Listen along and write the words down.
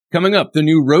Coming up, the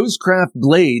new Rosecraft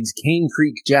Blades Cane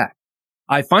Creek Jack.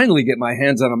 I finally get my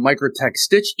hands on a Microtech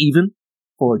Stitch even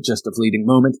for just a fleeting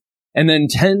moment. And then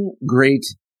 10 great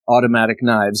automatic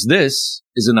knives. This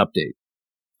is an update.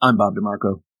 I'm Bob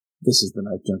DeMarco. This is the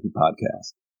Knife Junkie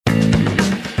Podcast.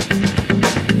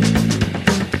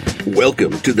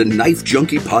 Welcome to the Knife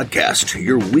Junkie Podcast,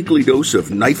 your weekly dose of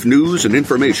knife news and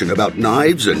information about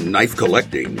knives and knife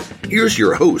collecting. Here's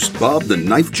your host, Bob the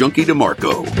Knife Junkie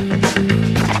DeMarco.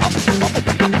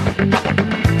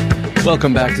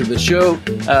 Welcome back to the show.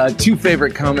 Two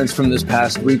favorite comments from this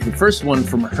past week. The first one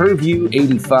from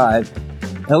Herview85.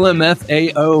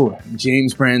 LMFAO,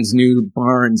 James Brand's new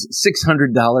Barnes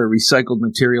 $600 recycled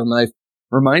material knife,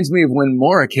 reminds me of when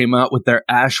Mora came out with their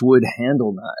Ashwood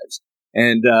handle knives.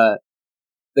 And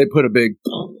they put a big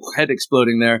head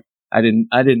exploding there. I didn't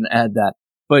add that.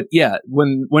 But yeah,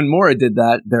 when Mora did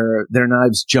that, their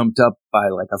knives jumped up by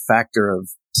like a factor of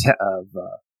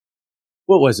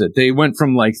what was it? They went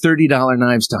from like $30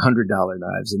 knives to $100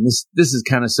 knives. And this is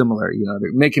kind of similar. You know,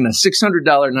 they're making a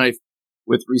 $600 knife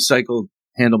with recycled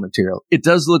handle material. It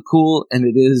does look cool, and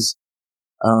it is,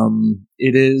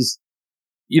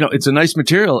 you know, it's a nice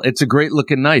material. It's a great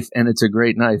looking knife, and it's a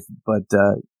great knife. But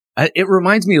it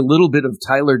reminds me a little bit of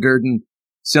Tyler Durden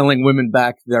selling women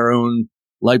back their own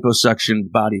liposuction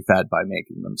body fat by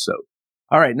making them so.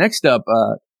 All right, next up,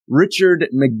 Richard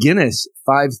McGinnis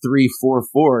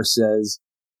 5344 says,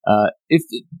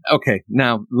 okay,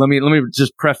 now let me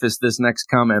just preface this next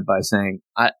comment by saying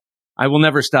I will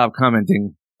never stop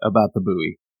commenting about the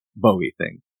Bowie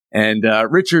thing. And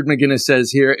Richard McGinnis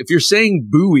says here, if you're saying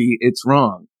Bowie, it's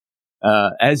wrong.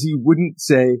 As you wouldn't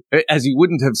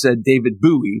have said David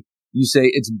Bowie, you say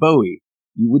it's Bowie.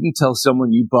 You wouldn't tell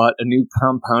someone you bought a new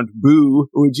compound boo,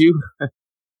 would you?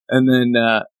 And then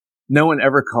no one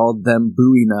ever called them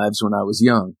Bowie knives when I was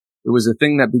young. It was a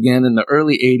thing that began in the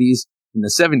early 80s. In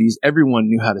the 70s, everyone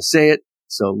knew how to say it.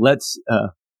 So let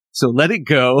it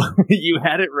go. You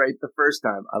had it right the first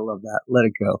time. I love that. Let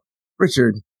it go.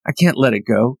 Richard, I can't let it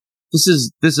go. This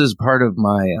is part of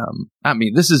my,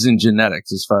 this is in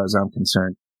genetics as far as I'm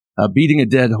concerned. Beating a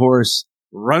dead horse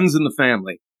runs in the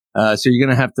family. So you're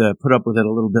going to have to put up with it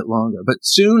a little bit longer, but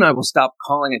soon I will stop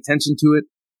calling attention to it,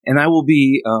 and I will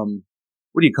be,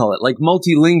 what do you call it? Like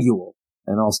multilingual.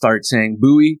 And I'll start saying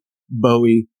Bowie,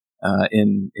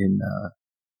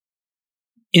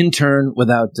 in turn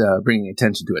without, bringing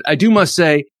attention to it. I must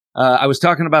say, I was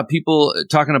talking about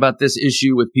this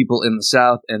issue with people in the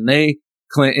South, and they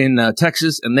in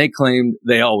Texas, and they claimed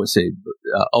they always said it,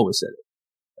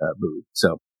 Bowie.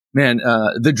 So, man,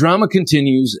 the drama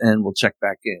continues, and we'll check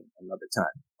back in another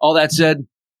time. All that said,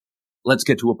 let's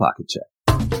get to a pocket check.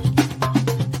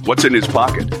 What's in his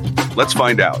pocket? Let's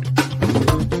find out.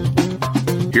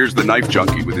 Here's the Knife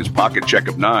Junkie with his pocket check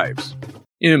of knives.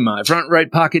 In my front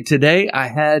right pocket today, I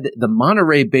had the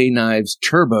Monterey Bay Knives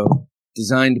Turbo,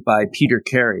 designed by Peter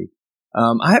Carey.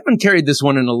 I haven't carried this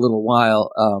one in a little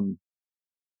while,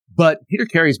 but Peter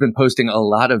Carey's been posting a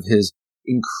lot of his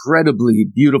incredibly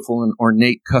beautiful and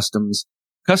ornate custom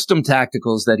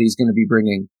tacticals that he's going to be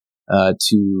bringing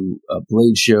to a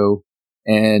Blade Show.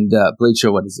 And Blade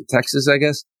Show, what is it, Texas, I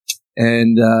guess?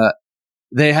 And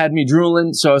they had me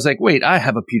drooling, so I was like, wait, I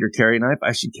have a Peter Carey knife.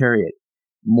 I should carry it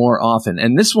more often.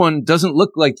 And this one doesn't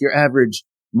look like your average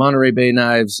Monterey Bay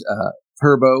Knives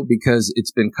Turbo because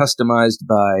it's been customized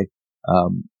by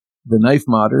the knife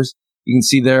modders. You can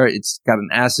see there it's got an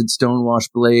acid stonewash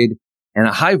blade and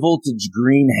a high voltage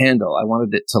green handle. I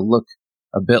wanted it to look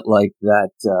a bit like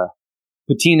that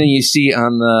patina you see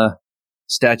on the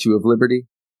Statue of Liberty.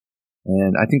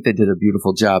 And I think they did a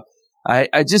beautiful job.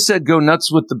 I just said go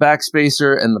nuts with the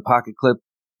backspacer and the pocket clip,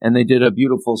 and they did a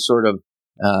beautiful sort of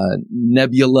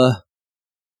nebula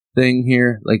thing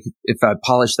here. Like if I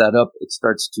polish that up, it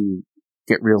starts to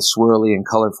get real swirly and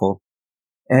colorful.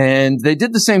 And they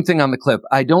did the same thing on the clip.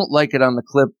 I don't like it on the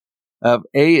clip. A,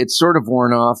 it's sort of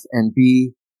worn off, and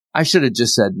B, I should have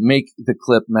just said make the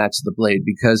clip match the blade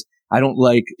because I don't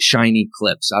like shiny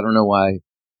clips. I don't know why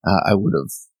I would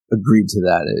have agreed to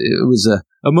that. It was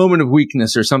a moment of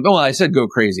weakness or something. Well, I said go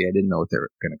crazy. I didn't know what they were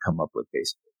going to come up with,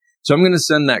 basically. So I'm going to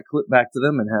send that clip back to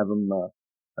them and have them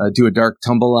do a dark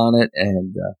tumble on it.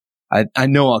 And I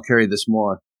know I'll carry this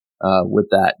more with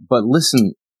that. But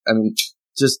listen, I mean,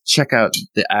 just check out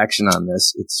the action on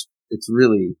this. It's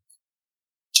really,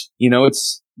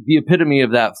 it's the epitome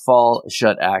of that fall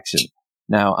shut action.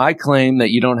 Now, I claim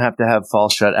that you don't have to have fall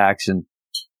shut action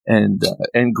and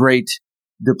great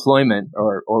deployment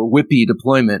or whippy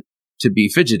deployment to be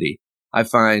fidgety. I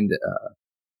find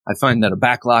that a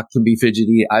backlock can be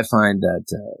fidgety. I find that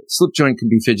slip joint can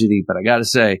be fidgety. But I got to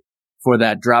say, for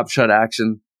that drop shut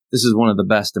action, this is one of the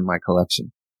best in my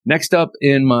collection. Next up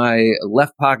in my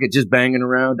left pocket, just banging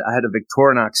around, I had a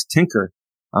Victorinox Tinker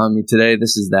on me today.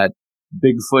 This is that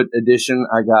Bigfoot edition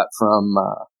I got from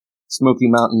Smoky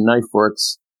Mountain Knife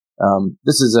Works.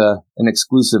 This is an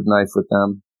exclusive knife with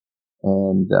them.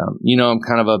 And, I'm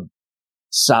kind of a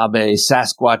Sabe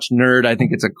Sasquatch nerd. I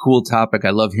think it's a cool topic. I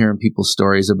love hearing people's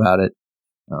stories about it.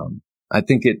 I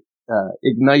think it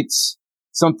ignites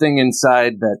something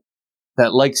inside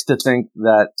that likes to think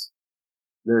that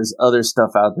there's other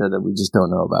stuff out there that we just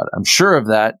don't know about. I'm sure of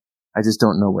that. I just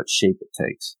don't know what shape it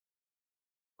takes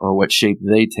or what shape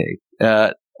they take.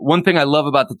 One thing I love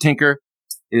about the Tinker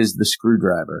is the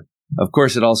screwdriver. Of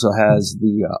course, it also has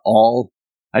the awl.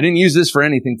 I didn't use this for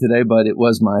anything today, but it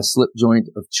was my slip joint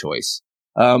of choice.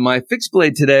 My fixed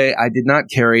blade today, I did not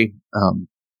carry.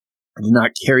 I did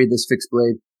not carry this fixed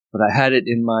blade, but I had it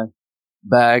in my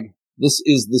bag. This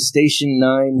is the Station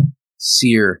 9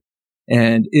 Sear,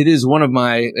 and it has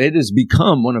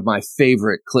become one of my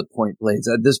favorite clip point blades.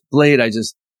 This blade, I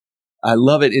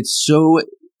love it. It's so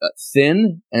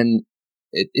thin and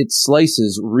it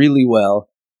slices really well,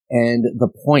 and the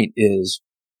point is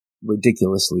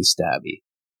ridiculously stabby.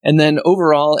 And then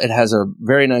overall, it has a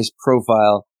very nice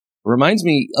profile. Reminds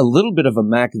me a little bit of a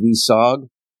Mac V SOG,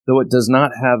 though it does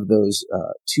not have those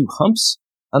two humps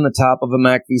on the top of a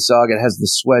Mac V SOG. It has the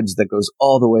swedge that goes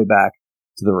all the way back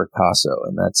to the Ricasso,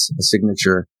 and that's a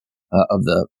signature of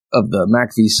the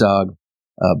Mac V SOG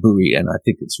buoy, and I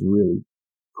think it's really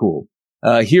cool.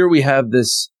 Here we have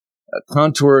this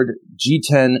contoured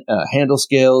G10 handle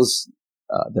scales.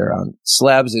 They're on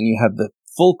slabs, and you have the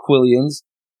full quillions.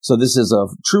 So this is a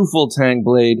true full tang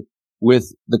blade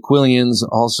with the quillions,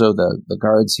 also the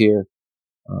guards here,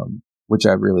 which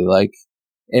I really like.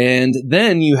 And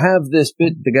then you have this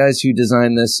bit, the guys who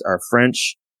designed this are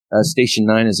French. Station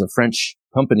 9 is a French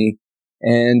company,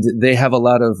 and they have a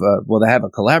lot of, they have a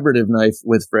collaborative knife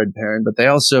with Fred Perrin, but they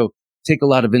also take a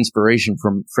lot of inspiration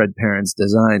from Fred Perrin's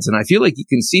designs. And I feel like you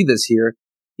can see this here,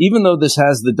 even though this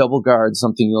has the double guard,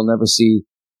 something you'll never see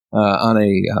on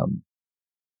a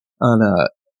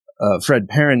Fred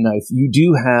Perrin knife. You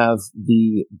do have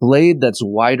the blade that's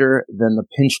wider than the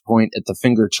pinch point at the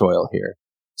finger choil here,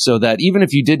 so that even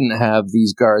if you didn't have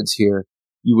these guards here,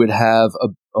 you would have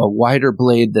a wider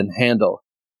blade than handle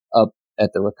up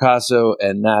at the Ricasso,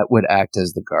 and that would act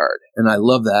as the guard. And I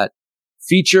love that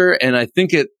feature, and I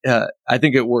think it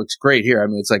works great here. I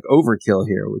mean, it's like overkill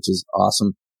here, which is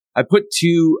awesome. I put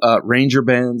two Ranger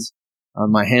bands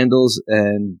on my handles,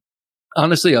 and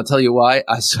honestly, I'll tell you why.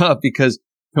 I saw it because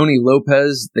Tony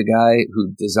Lopez, the guy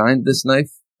who designed this knife,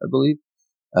 I believe,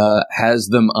 has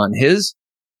them on his.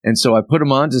 And so I put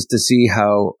them on just to see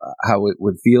how it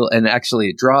would feel. And actually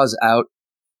it draws out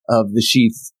of the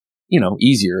sheath,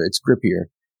 easier. It's grippier.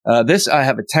 This, I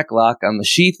have a tech lock on the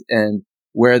sheath and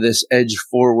wear this edge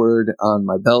forward on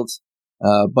my belt.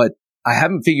 But I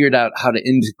haven't figured out how to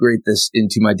integrate this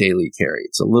into my daily carry.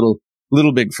 It's a little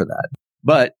big for that,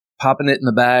 but popping it in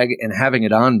the bag and having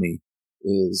it on me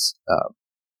is,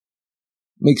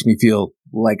 makes me feel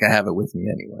like I have it with me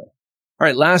anyway. All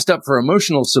right, last up for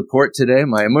emotional support today,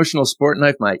 my emotional sport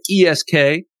knife, my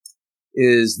ESK,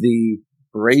 is the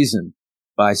Brazen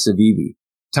by Civivi.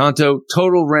 Tonto,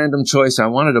 total random choice. I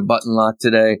wanted a button lock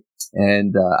today,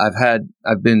 and I've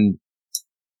been,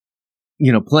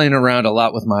 playing around a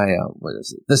lot with my,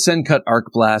 the Sencut Arc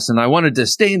Blast, and I wanted to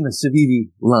stay in the Civivi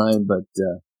line,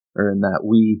 or in that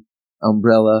Wii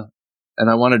umbrella, and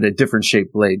I wanted a different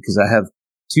shaped blade because I have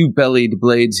two bellied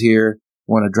blades here,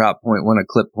 one a drop point, one a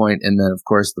clip point, and then, of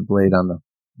course, the blade on the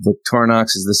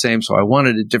Victorinox is the same, so I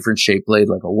wanted a different shaped blade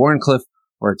like a Wharncliffe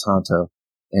or a Tonto,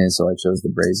 and so I chose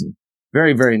the Brazen.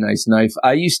 Very, very nice knife.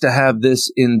 I used to have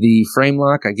this in the frame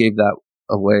lock. I gave that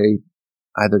away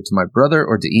either to my brother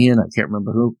or to Ian. I can't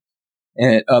remember who.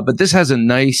 And, but this has a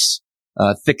nice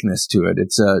thickness to it.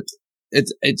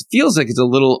 It feels like it's a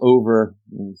little over.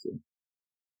 Let me see.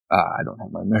 I don't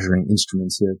have my measuring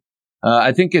instruments here.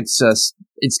 I think it's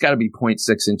got to be 0.6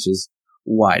 inches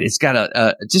wide. It's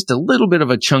got just a little bit of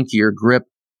a chunkier grip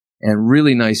and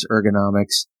really nice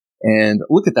ergonomics. And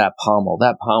look at that pommel.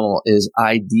 That pommel is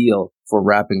ideal for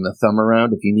wrapping the thumb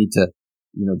around if you need to,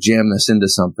 jam this into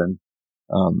something,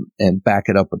 and back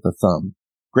it up with the thumb.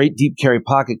 Great deep carry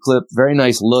pocket clip, very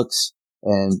nice looks,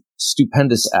 and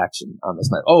stupendous action on this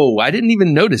knife. Oh, I didn't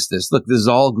even notice this. Look, this is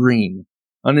all green.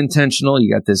 Unintentional.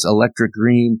 You got this electric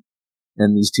green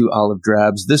and these two olive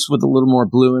drabs. This with a little more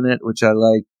blue in it, which I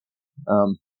like.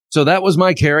 So that was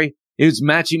my carry. It was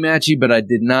matchy, but I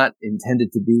did not intend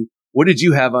it to be. What did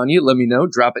you have on you? Let me know.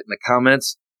 Drop it in the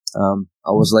comments. I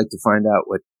always like to find out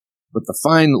what the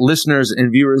fine listeners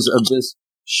and viewers of this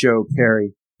show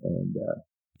carry. and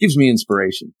gives me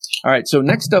inspiration. All right, so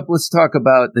next up, let's talk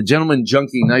about the Gentleman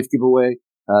Junkie knife giveaway.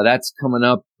 That's coming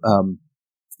up on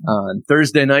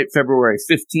Thursday night, February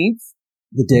 15th,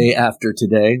 the day after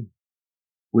today,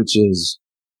 which is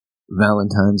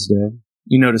Valentine's Day.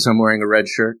 You notice I'm wearing a red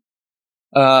shirt.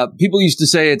 People used to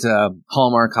say it's a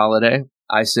Hallmark holiday.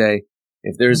 I say,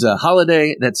 if there's a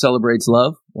holiday that celebrates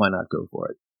love, why not go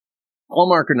for it?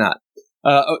 Hallmark or not.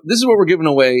 This is what we're giving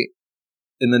away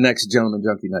in the next Gentleman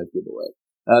Junkie knife giveaway.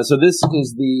 So this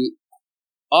is the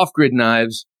Off-Grid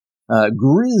Knives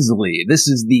Grizzly. This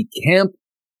is the camp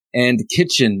and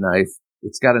kitchen knife.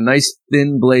 It's got a nice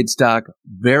thin blade stock,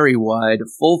 very wide,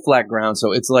 full flat ground.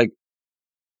 So it's like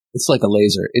a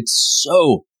laser. It's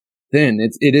so thin.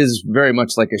 It is very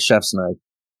much like a chef's knife.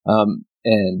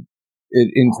 And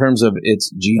in terms of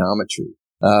its geometry,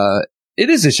 it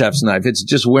is a chef's knife. It's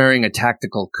just wearing a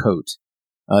tactical coat.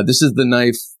 This is the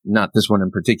knife, not this one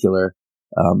in particular,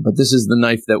 but this is the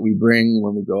knife that we bring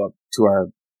when we go up to our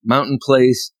mountain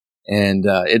place. And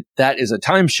that is a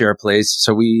timeshare place.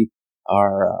 So we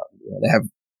are, they have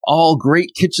all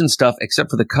great kitchen stuff except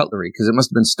for the cutlery because it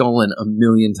must have been stolen a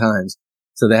million times.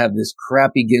 So they have this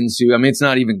crappy Ginsu. I mean, it's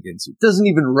not even Ginsu. It doesn't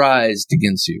even rise to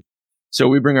Ginsu. So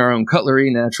we bring our own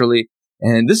cutlery naturally.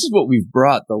 And this is what we've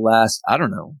brought the last,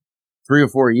 3 or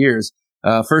 4 years.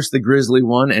 First the Grizzly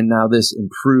 1 and now this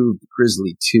improved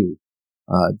Grizzly 2.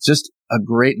 Just a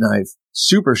great knife,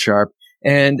 super sharp.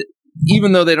 And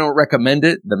even though they don't recommend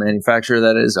it, the manufacturer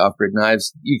that is, Off-Grid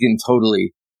Knives, you can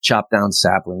totally chop down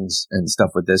saplings and stuff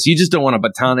with this. You just don't want to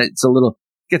baton it.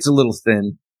 Gets a little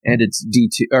thin, and it's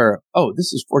D2,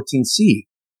 this is 14C.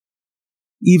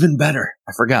 Even better.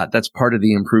 I forgot. That's part of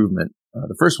the improvement.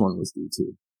 The first one was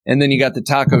D2. And then you got the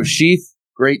taco sheath,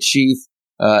 great sheath,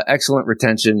 excellent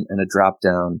retention, and a drop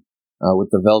down, with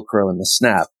the Velcro and the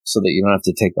snap so that you don't have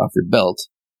to take off your belt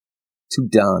to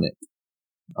don it.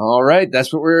 All right.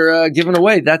 That's what we're giving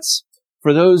away. That's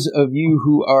for those of you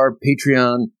who are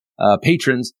Patreon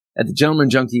patrons at the Gentleman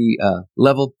Junkie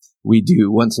level. We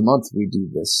do once a month. We do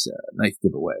this knife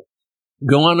giveaway.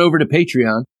 Go on over to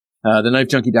Patreon,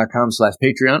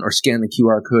 thenifejunkie.com/Patreon, or scan the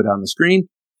QR code on the screen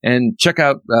and check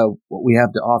out what we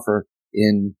have to offer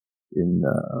in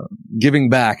giving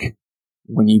back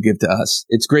when you give to us.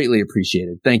 It's greatly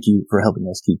appreciated. Thank you for helping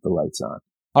us keep the lights on.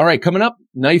 All right, coming up,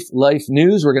 Knife Life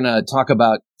News. We're going to talk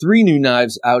about 3 new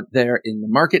knives out there in the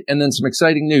market and then some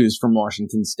exciting news from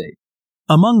Washington State.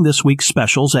 Among this week's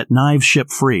specials at Knives Ship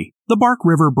Free, the Bark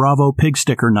River Bravo pig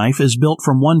sticker knife is built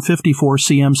from 154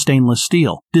 cm stainless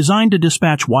steel. Designed to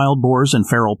dispatch wild boars and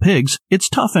feral pigs, it's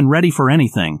tough and ready for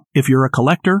anything. If you're a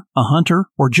collector, a hunter,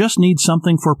 or just need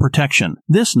something for protection,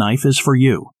 this knife is for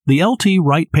you. The LT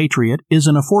Wright Patriot is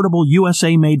an affordable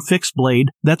USA-made fixed blade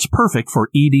that's perfect for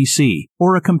EDC,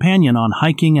 or a companion on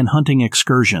hiking and hunting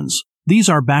excursions. These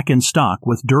are back in stock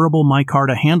with durable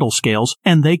micarta handle scales,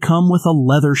 and they come with a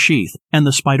leather sheath. And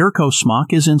the Spyderco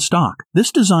Smock is in stock.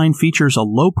 This design features a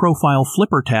low-profile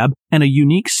flipper tab and a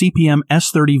unique CPM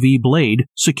S30V blade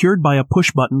secured by a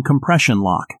push-button compression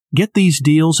lock. Get these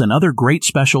deals and other great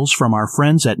specials from our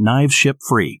friends at Knives Ship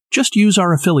Free. Just use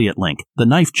our affiliate link,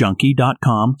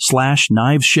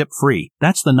 thenifejunkie.com/knivesshipfree.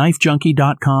 That's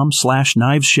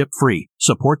thenifejunkie.com/knivesshipfree.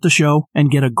 Support the show and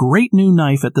get a great new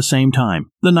knife at the same time.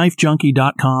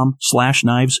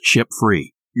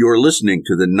 thenifejunkie.com/knivesshipfree. You're listening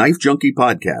to the Knife Junkie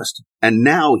podcast. And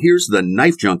now here's the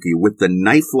Knife Junkie with the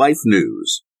Knife Life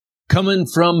News. Coming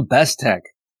from Best Tech.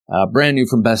 Brand new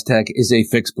from Best Tech is a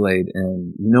fixed blade,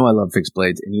 and you know I love fixed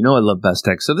blades, and you know I love Best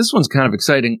Tech. So this one's kind of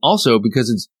exciting also because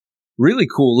it's really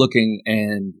cool looking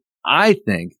and I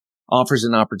think offers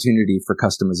an opportunity for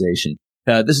customization.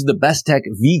 This is the Best Tech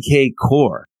VK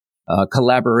Core,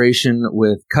 collaboration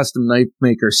with custom knife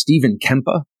maker Steven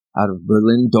Kempe out of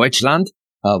Berlin, Deutschland.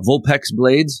 Vulpex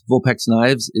Blades, Vulpex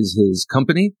Knives is his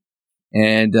company.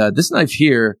 And this knife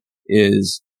here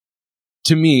is,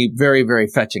 to me, very, very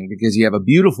fetching because you have a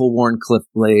beautiful Wharncliffe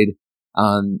blade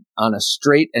on a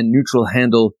straight and neutral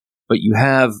handle, but you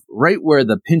have right where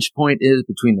the pinch point is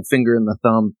between the finger and the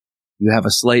thumb, you have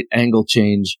a slight angle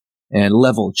change and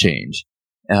level change,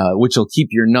 which will keep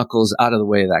your knuckles out of the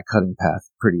way of that cutting path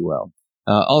pretty well.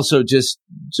 Also,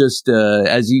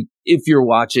 if you're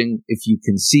watching, if you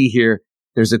can see here,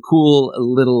 there's a cool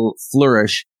little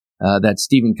flourish that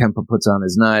Steven Kempe puts on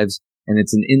his knives, and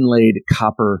it's an inlaid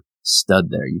copper stud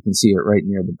there. You can see it right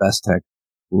near the Best Tech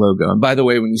logo. And by the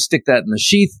way, when you stick that in the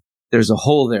sheath, there's a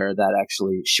hole there that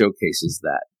actually showcases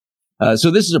that.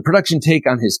 So this is a production take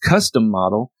on his custom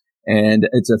model, and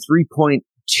it's a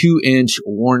 3.2-inch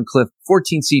Wharncliffe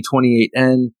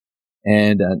 14C28N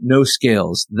and no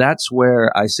scales. That's where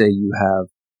I say you have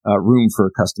room for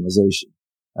customization.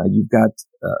 You've got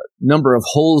a number of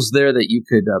holes there that you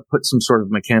could put some sort of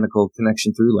mechanical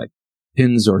connection through, like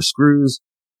pins or screws,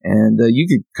 and you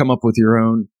could come up with your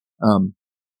own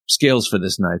scales for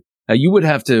this knife. You would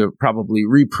have to probably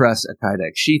repress a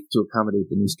Kydex sheath to accommodate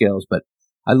the new scales, but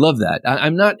I love that.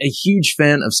 I'm not a huge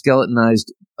fan of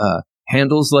skeletonized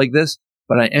handles like this,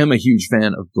 but I am a huge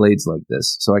fan of blades like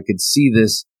this, so I could see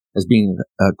this as being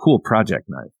a cool project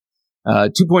knife.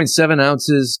 2.7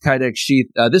 ounces Kydex sheath.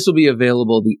 This will be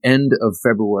available the end of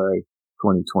February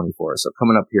 2024, so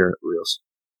coming up here real soon.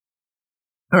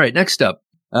 All right, next up,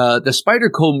 the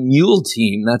Spyderco Mule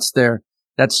Team. That's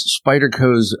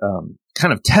Spyderco's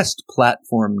kind of test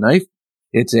platform knife.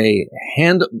 It's a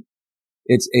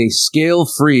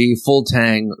scale-free full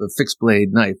tang fixed blade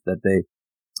knife that they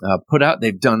put out.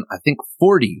 They've done, I think,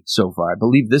 40 so far. I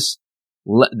believe this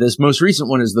most recent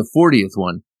one is the 40th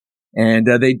one. And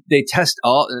they test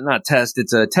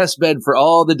it's a test bed for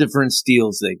all the different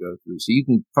steels they go through. So you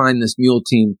can find this Mule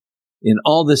Team in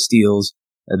all the steels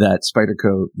that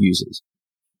Spyderco uses.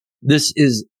 This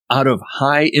is out of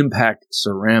high impact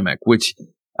ceramic, which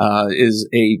is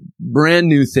a brand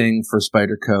new thing for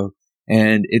Spyderco.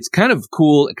 And it's kind of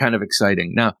cool, kind of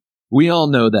exciting. Now, we all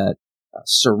know that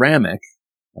ceramic,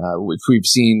 which we've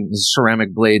seen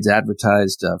ceramic blades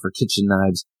advertised for kitchen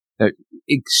knives,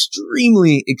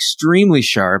 extremely, extremely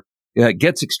sharp. It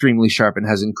gets extremely sharp and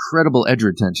has incredible edge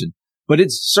retention. But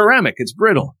it's ceramic. It's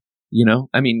brittle.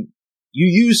 I mean, you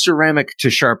use ceramic to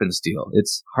sharpen steel.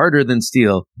 It's harder than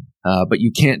steel, but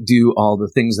you can't do all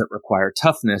the things that require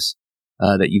toughness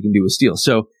that you can do with steel.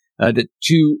 So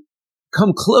to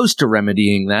come close to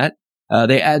remedying that,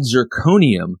 they add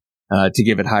zirconium to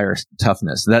give it higher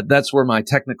toughness. That's where my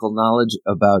technical knowledge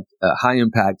about high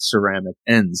impact ceramic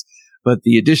ends. But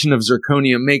the addition of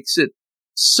zirconium makes it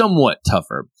somewhat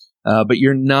tougher. But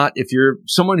if you're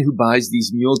someone who buys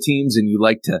these Mule Teams and you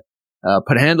like to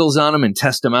put handles on them and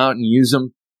test them out and use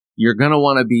them, you're going to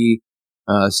want to be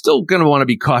still going to want to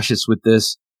be cautious with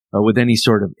this, with any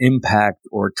sort of impact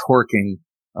or torquing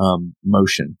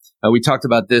motion. We talked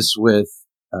about this with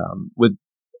Mr.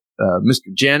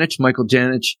 Janich, Michael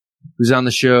Janich, who's on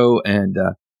the show, and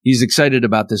he's excited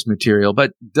about this material,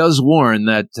 but does warn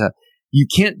that you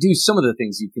can't do some of the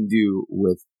things you can do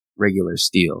with regular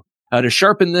steel. To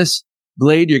sharpen this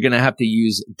blade, you're going to have to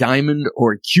use diamond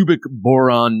or cubic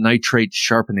boron nitrate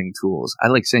sharpening tools. I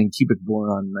like saying cubic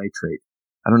boron nitrate.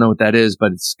 I don't know what that is,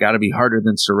 but it's got to be harder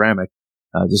than ceramic,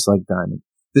 just like diamond.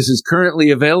 This is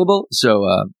currently available, so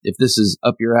if this is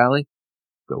up your alley,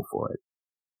 go for it.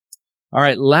 All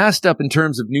right, last up in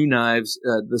terms of new knives,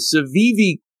 the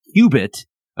Civivi Cubit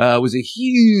was a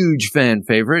huge fan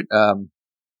favorite.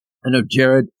 I know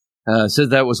Jared says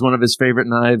that was one of his favorite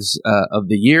knives of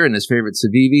the year and his favorite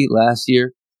Civivi last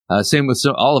year. Same with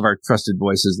all of our trusted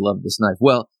voices love this knife.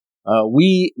 Well,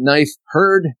 we Knife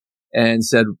heard and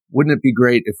said, wouldn't it be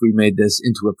great if we made this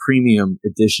into a premium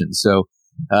edition? So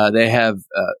they have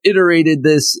iterated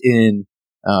this in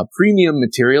premium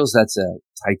materials. That's a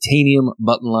titanium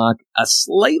button lock, a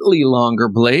slightly longer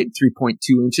blade, 3.2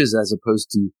 inches as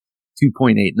opposed to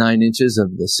 2.89 inches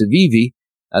of the Civivi.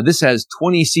 This has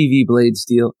 20 CV blade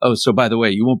steel. Oh, so by the way,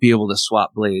 you won't be able to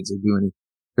swap blades or do any.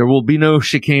 There will be no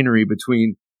chicanery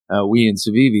between we and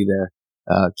Civivi there,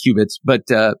 Cubits. But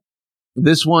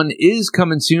this one is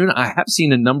coming soon. I have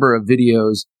seen a number of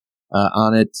videos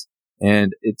on it,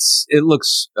 and it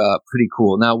looks pretty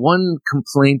cool. Now, one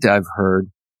complaint I've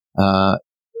heard,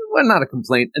 well, not a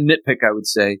complaint, a nitpick I would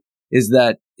say, is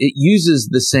that it uses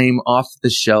the same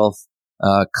off-the-shelf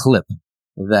clip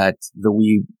that the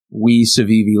we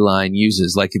Civivi line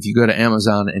uses. Like if you go to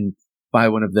Amazon and buy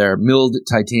one of their milled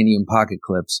titanium pocket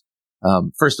clips,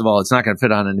 first of all, it's not going to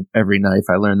fit on every knife.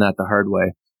 I learned that the hard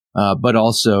way. But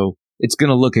also, it's going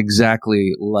to look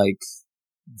exactly like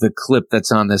the clip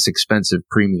that's on this expensive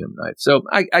premium knife. So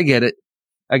I get it.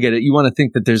 I get it. You want to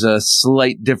think that there's a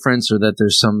slight difference or that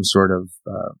there's some sort of,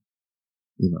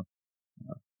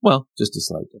 just a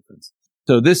slight difference.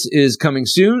 So this is coming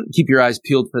soon. Keep your eyes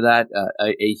peeled for that.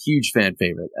 A huge fan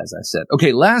favorite, as I said.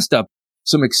 Okay, last up,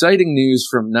 some exciting news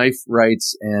from Knife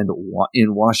Rights and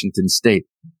in Washington State.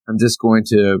 I'm just going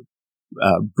to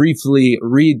briefly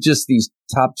read just these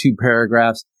top two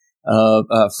paragraphs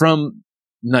from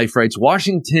Knife Rights.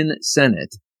 Washington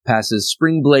Senate passes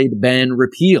spring blade ban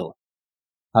repeal.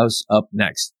 House up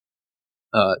next.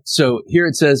 So here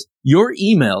it says, your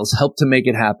emails helped to make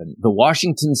it happen. The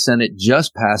Washington Senate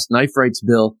just passed Knife Rights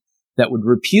bill that would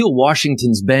repeal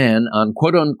Washington's ban on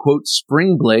quote unquote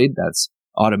spring blade, that's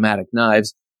automatic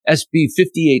knives, SB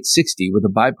 5860 with a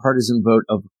bipartisan vote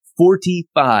of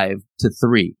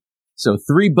 45-3. So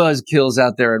 3 buzzkills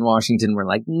out there in Washington were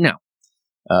like, no.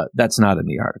 That's not in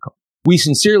the article. We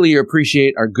sincerely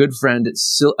appreciate our good friend,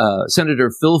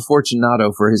 Senator Phil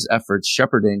Fortunato, for his efforts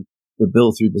shepherding the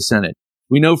bill through the Senate.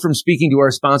 We know from speaking to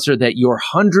our sponsor that your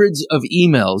hundreds of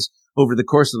emails over the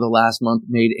course of the last month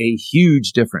made a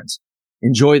huge difference.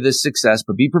 Enjoy this success,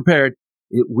 but be prepared.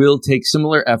 It will take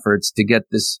similar efforts to get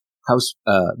this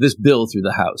bill through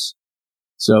the House.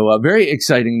 So, very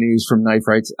exciting news from Knife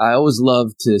Rights. I always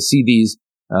love to see these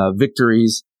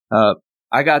victories.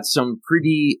 I got some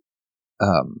pretty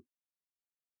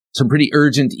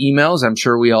urgent emails. I'm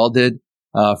sure we all did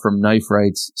from Knife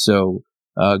Rights. So,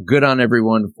 good on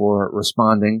everyone for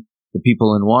responding. The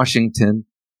people in Washington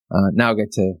now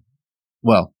get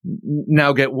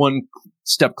one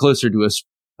step closer to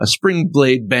a spring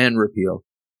blade ban repeal.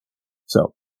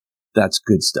 So that's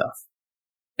good stuff.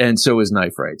 And so is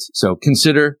Knife Rights. So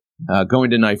consider going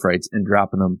to Knife Rights and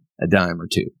dropping them a dime or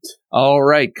two. All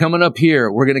right, coming up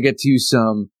here, we're going to get to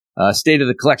some state of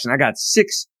the collection. I got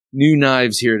 6 new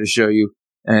knives here to show you,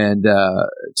 and 2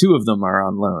 of them are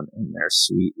on loan, and they're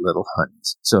sweet little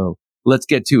honeys. So let's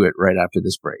get to it right after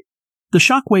this break. The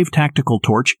Shockwave Tactical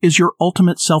Torch is your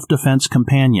ultimate self-defense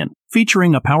companion,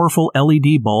 featuring a powerful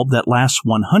LED bulb that lasts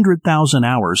 100,000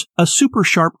 hours, a super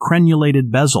sharp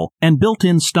crenulated bezel, and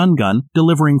built-in stun gun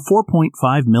delivering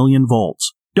 4.5 million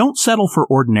volts. Don't settle for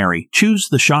ordinary. Choose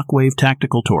the Shockwave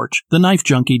Tactical Torch.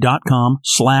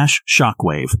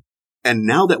 TheKnifeJunkie.com/Shockwave. And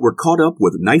now that we're caught up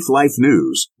with Knife Life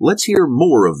news, let's hear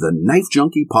more of the Knife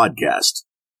Junkie podcast.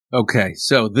 Okay,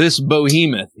 so this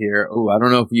behemoth here, I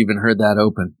don't know if you even heard that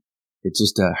open. It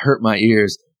just hurt my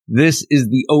ears. This is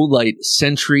the Olight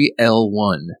Sentry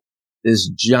L1. This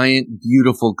giant,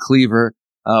 beautiful cleaver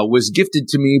was gifted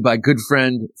to me by good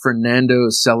friend Fernando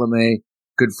Salame,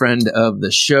 good friend of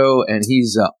the show, and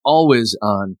he's always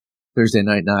on Thursday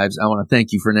Night Knives. I want to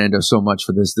thank you, Fernando, so much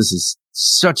for this. This is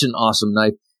such an awesome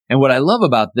knife. And what I love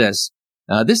about this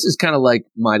is kind of like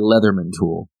my Leatherman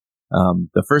tool.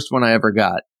 The first one I ever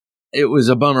got. It was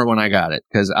a bummer when I got it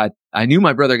because I knew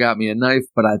my brother got me a knife,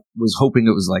 but I was hoping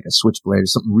it was like a switchblade or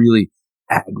something really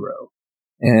aggro.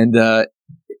 And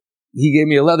he gave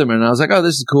me a Leatherman, and I was like, oh,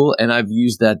 this is cool. And I've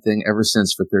used that thing ever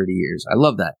since for 30 years. I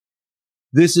love that.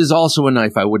 This is also a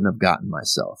knife I wouldn't have gotten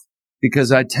myself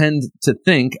because I tend to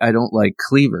think I don't like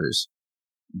cleavers,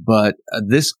 but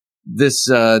this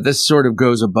sort of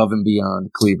goes above and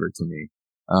beyond cleaver to me.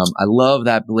 I love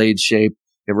that blade shape.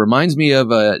 It reminds me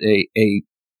of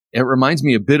It reminds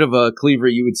me a bit of a cleaver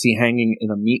you would see hanging in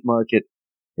a meat market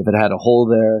if it had a hole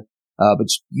there. But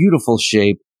it's beautiful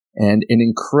shape and an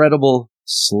incredible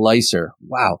slicer.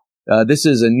 Wow. This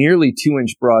is a nearly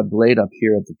 2-inch broad blade up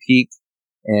here at the peak,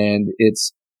 and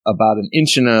it's about an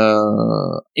inch and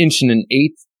an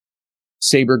eighth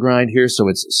saber grind here. So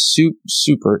it's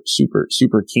super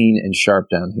keen and sharp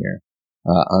down here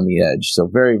on the edge. So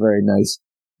very, very nice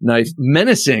knife.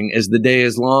 Menacing as the day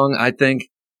is long, I think.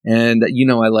 And, I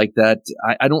like that.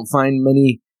 I don't find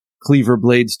many cleaver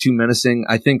blades too menacing.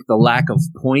 I think the lack of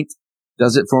point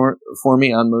does it for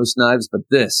me on most knives, but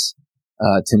this,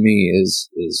 to me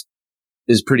is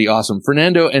pretty awesome.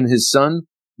 Fernando and his son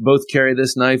both carry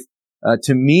this knife.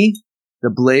 To me,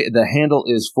 the handle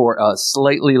is for a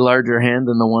slightly larger hand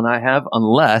than the one I have,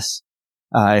 unless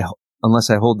I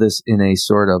hold this in a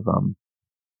sort of,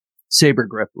 saber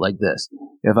grip like this.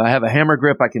 If I have a hammer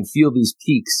grip, I can feel these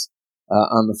peaks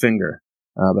on the finger,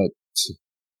 but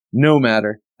no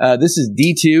matter. This is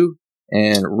D2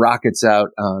 and rockets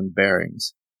out on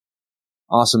bearings.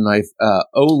 Awesome knife.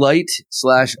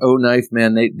 Olight/O Knife,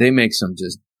 man, they make some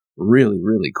just really,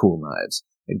 really cool knives.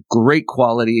 And great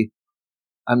quality.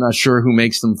 I'm not sure who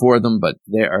makes them for them, but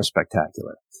they are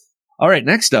spectacular. All right,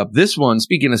 next up, this one,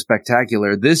 speaking of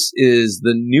spectacular, this is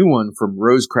the new one from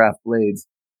Rosecraft Blades,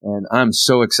 and I'm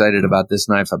so excited about this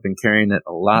knife. I've been carrying it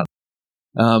a lot.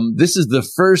 This is the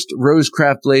first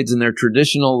Rosecraft blades in their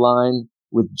traditional line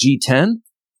with G10,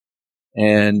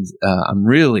 and I'm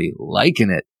really liking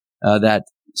it. That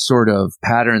sort of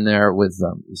pattern there with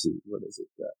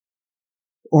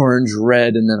orange,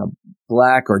 red, and then a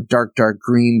black or dark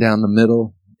green down the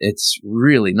middle. It's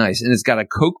really nice, and it's got a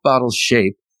Coke bottle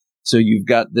shape. So you've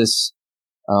got this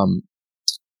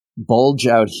bulge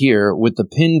out here with the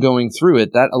pin going through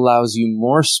it. That allows you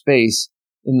more space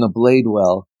in the blade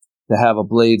well to have a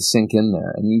blade sink in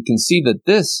there. And you can see that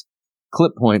this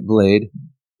clip point blade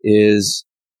has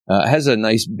a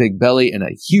nice big belly and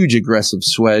a huge aggressive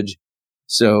swedge.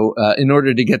 So in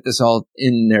order to get this all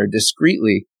in there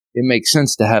discreetly, it makes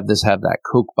sense to have that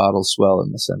Coke bottle swell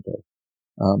in the center.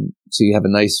 So you have a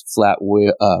nice flat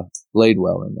blade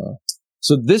well in there.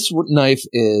 So this knife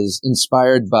is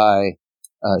inspired by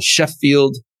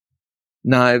Sheffield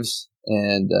knives,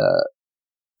 and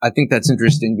I think that's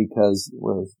interesting because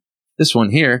with this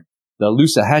one here, the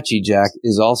Lusahatchee jack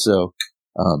is also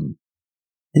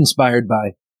inspired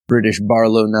by British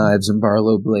Barlow knives and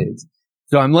Barlow blades.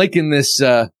 So I'm liking this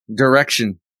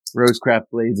direction Rosecraft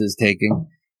Blades is taking.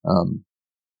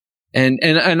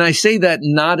 And I say that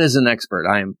not as an expert.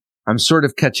 I'm sort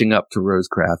of catching up to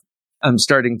Rosecraft. I'm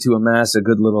starting to amass a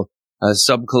good little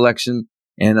sub collection,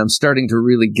 and I'm starting to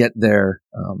really get their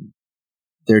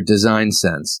design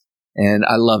sense. And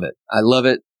I love it. I love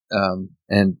it.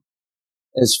 And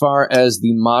as far as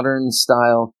the modern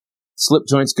style slip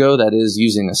joints go, that is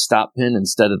using a stop pin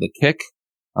instead of the kick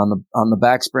on the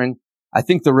back spring, I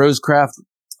think the Rosecraft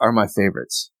are my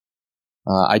favorites.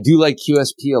 I do like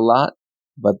QSP a lot,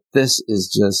 but this is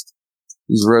just,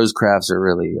 these Rosecrafts are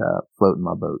really floating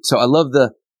my boat. So I love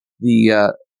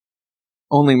the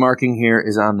only marking here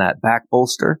is on that back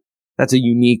bolster. That's a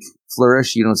unique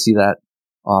flourish. You don't see that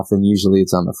often. Usually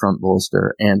it's on the front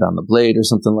bolster and on the blade or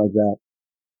something like that.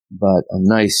 But a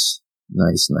nice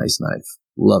knife.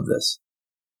 Love this.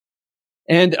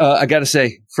 And I gotta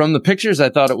say, from the pictures, I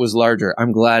thought it was larger.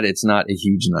 I'm glad it's not a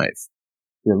huge knife.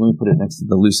 Here, let me put it next to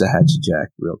the Lusahatchee jack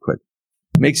real quick.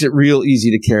 Makes it real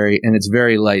easy to carry, and it's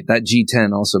very light. That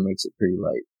G10 also makes it pretty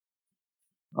light.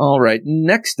 All right,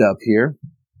 next up here.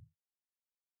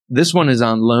 This one is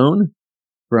on loan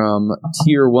from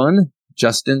Tier 1,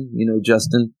 Justin. You know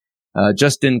Justin.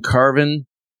 Justin Carvin,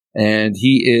 and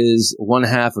he is one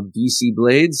half of DC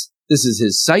Blades. This is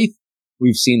his scythe.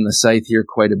 We've seen the scythe here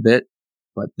quite a bit,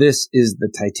 but this is the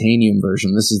titanium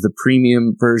version. This is the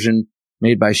premium version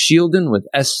made by Shieldon with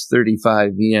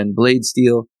S35 VN blade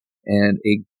steel and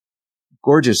a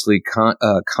gorgeously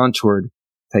contoured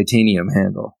titanium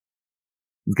handle.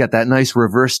 You've got that nice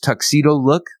reverse tuxedo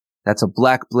look. That's a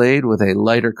black blade with a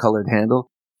lighter colored handle.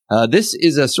 This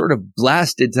is a sort of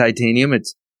blasted titanium.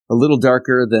 It's a little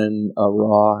darker than a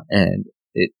raw, and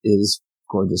it is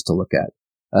gorgeous to look at.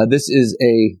 This is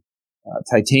a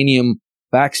titanium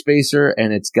backspacer,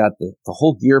 and it's got the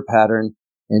whole gear pattern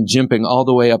and jimping all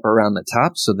the way up around the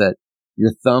top so that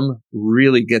your thumb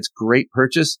really gets great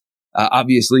purchase.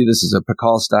 Obviously, this is a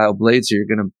Pakal style blade, so you're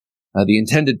going to, the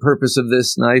intended purpose of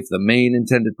this knife, the main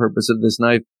intended purpose of this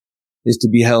knife is to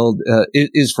be held,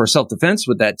 is for self-defense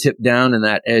with that tip down and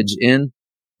that edge in,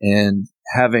 and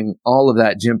having all of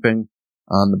that jimping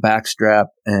on the back strap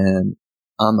and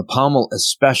on the pommel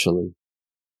especially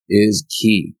is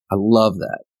key. I love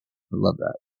that.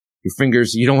 Your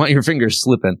fingers, you don't want your fingers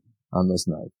slipping on this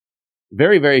knife.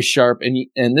 Very, very sharp.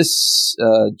 And this,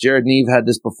 Jared Neve had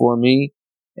this before me,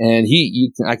 and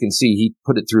I can see he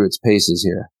put it through its paces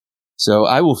here. So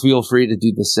I will feel free to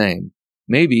do the same.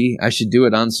 Maybe I should do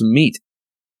it on some meat.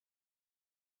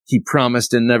 He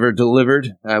promised and never delivered.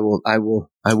 I will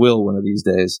one of these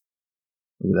days.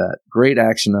 Look at that. Great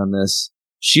action on this.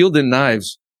 Shieldon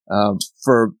Knives,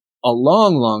 for a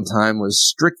long, long time was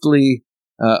strictly,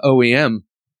 OEM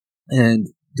and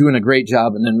doing a great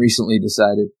job, and then recently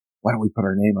decided, why don't we put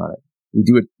our name on it? We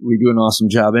do an awesome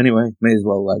job anyway. May as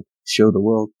well show the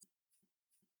world.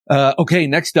 Okay,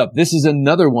 next up, this is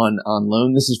another one on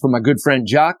loan. This is from my good friend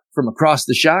Jock from Across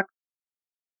the Shock.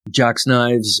 Jock's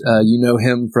Knives, you know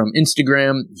him from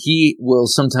Instagram. He will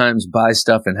sometimes buy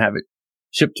stuff and have it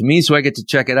shipped to me so I get to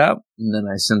check it out, and then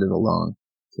I send it along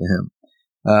to him.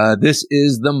 This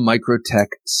is the Microtech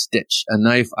Stitch, a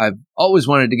knife I've always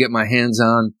wanted to get my hands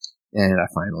on, and I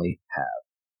finally have.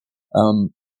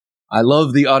 I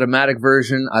love the automatic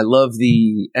version. I love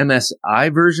the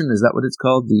MSI version. Is that what it's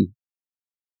called? The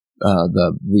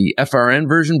FRN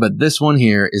version, but this one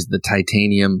here is the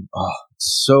titanium. Oh,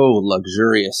 it's so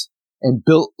luxurious and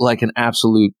built like an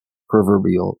absolute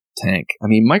proverbial tank. I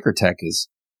mean, Microtech is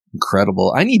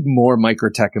incredible. I need more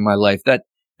Microtech in my life. That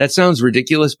sounds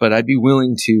ridiculous, but I'd be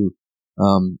willing to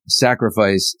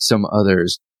sacrifice some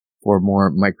others for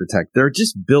more Microtech. They're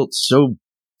just built so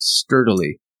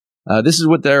sturdily. This is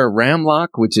what their ram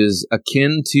lock, which is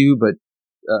akin to, but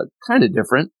kind of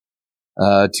different,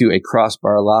 to a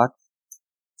crossbar lock.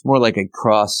 It's more like a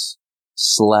cross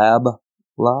slab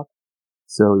lock.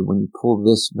 So when you pull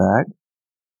this back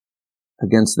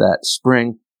against that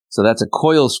spring, so that's a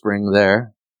coil spring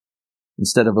there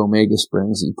instead of Omega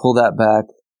springs. You pull that back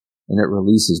and it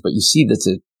releases. But you see that's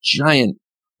a giant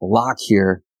lock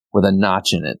here with a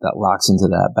notch in it that locks into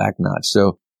that back notch.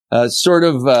 So sort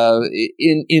of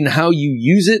in how you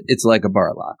use it, it's like a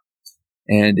bar lock.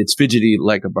 And it's fidgety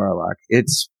like a bar lock. It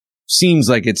seems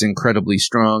like it's incredibly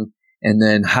strong. And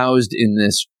then housed in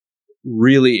this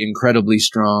really incredibly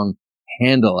strong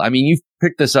handle. I mean, you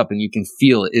pick this up and you can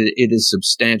feel it. It is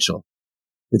substantial.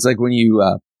 It's like when you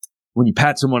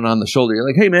pat someone on the shoulder, you're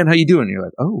like, "Hey man, how you doing?" You're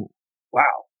like, "Oh,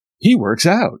 wow, he works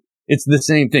out. It's the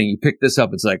same thing. You pick this up.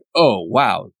 It's like, oh,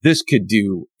 wow, this could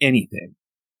do anything.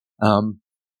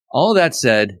 All that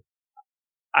said,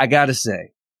 I got to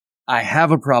say, I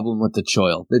have a problem with the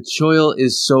choil. The choil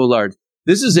is so large.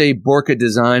 This is a Borka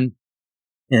design.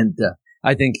 And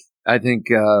I think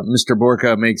Mr.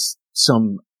 Borka makes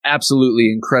some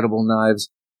absolutely incredible knives.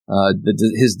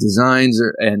 His designs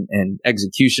and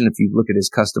execution, if you look at his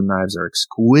custom knives, are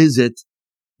exquisite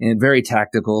and very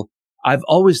tactical. I've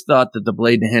always thought that the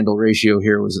blade to handle ratio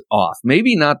here was off.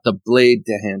 Maybe not the blade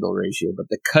to handle ratio, but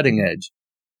the cutting edge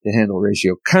to handle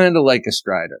ratio, kind of like a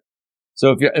Strider.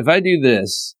 So if I do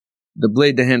this, the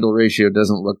blade to handle ratio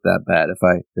doesn't look that bad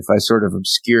if I sort of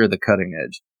obscure the cutting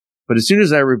edge. But as soon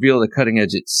as I reveal the cutting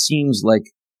edge, it seems like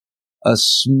a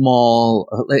small,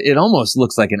 it almost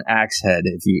looks like an axe head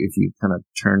if you kind of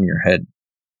turn your head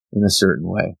in a certain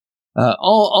way.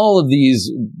 All of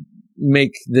these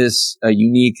make this a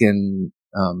unique and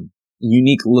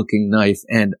unique looking knife,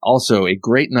 and also a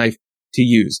great knife to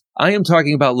use. I am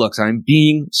talking about looks. I'm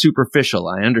being superficial.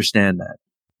 I understand that,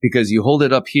 because you hold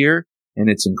it up here and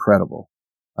it's incredible.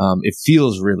 It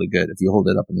feels really good if you hold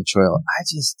it up in the choil.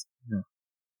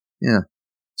 Yeah.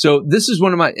 So this is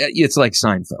one of my, it's like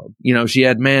Seinfeld. You know, she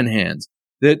had man hands.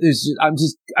 I'm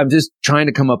just trying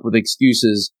to come up with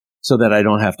excuses so that I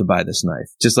don't have to buy this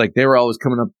knife. Just like they were always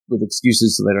coming up with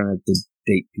excuses so they don't have to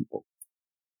date people.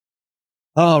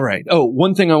 All right. Oh,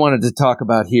 one thing I wanted to talk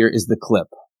about here is the clip.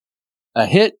 A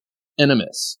hit and a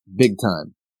miss. Big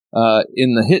time.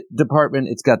 In the hit department,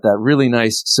 it's got that really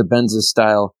nice Sebenza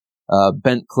style,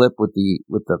 bent clip with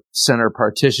the center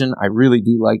partition. I really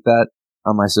do like that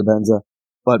on my Sebenza.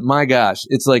 But my gosh,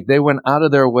 it's like they went out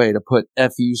of their way to put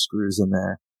FU screws in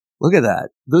there. Look at that.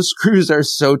 Those screws are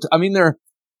so,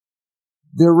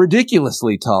 they're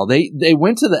ridiculously tall. They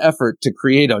went to the effort to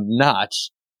create a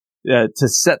notch, to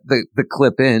set the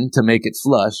clip in to make it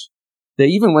flush. They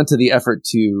even went to the effort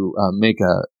to, make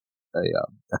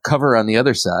a cover on the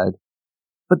other side.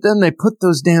 But then they put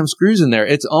those damn screws in there.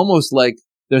 It's almost like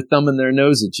they're thumbing their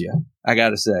nose at you, I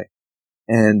gotta say.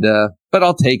 And, but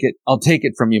I'll take it. I'll take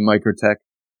it from you, Microtech.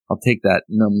 I'll take that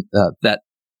that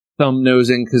thumb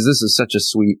nosing, because this is such a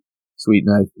sweet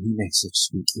knife. He makes such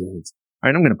sweet blades. All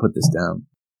right, I'm going to put this down.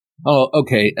 Oh,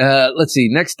 okay. Let's see.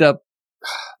 Next up,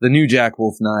 the new Jack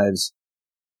Wolf knives.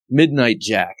 Midnight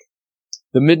Jack.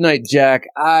 The Midnight Jack,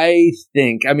 I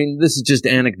think, this is just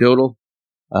anecdotal,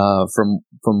 from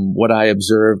what I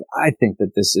observed. I think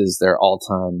that this is their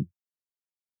all-time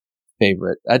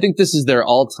favorite. I think this is their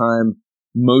all-time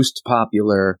most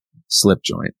popular slip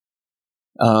joint.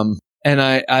 And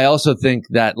I also think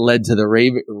that led to the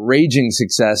raging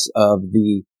success of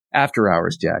the After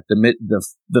Hours Jack,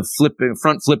 the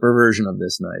front flipper version of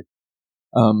this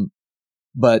knife.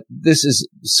 But this is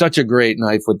such a great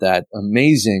knife with that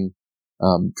amazing,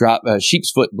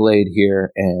 sheep's foot blade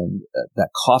here and that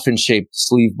coffin shaped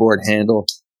sleeve board handle.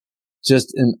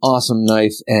 Just an awesome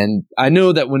knife. And I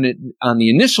know that on the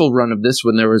initial run of this,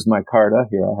 when there was micarta,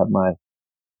 here I have my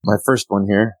first one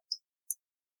here.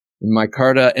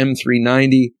 Micarta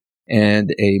M390 and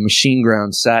a machine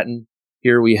ground satin.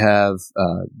 Here we have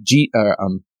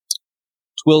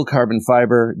twill carbon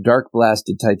fiber, dark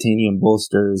blasted titanium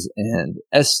bolsters, and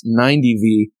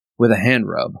S90V with a hand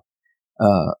rub.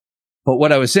 But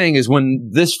what I was saying is when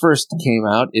this first came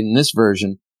out in this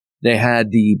version, they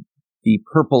had the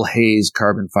purple haze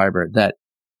carbon fiber that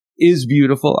is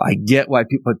beautiful. I get why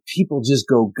people just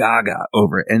go gaga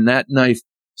over it. And that knife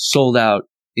sold out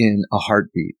in a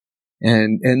heartbeat.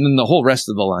 And then the whole rest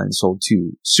of the line sold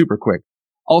too, super quick.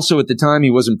 Also at the time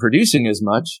he wasn't producing as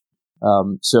much.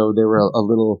 So they were a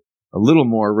little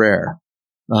more rare.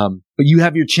 But you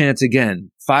have your chance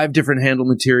again. 5 different handle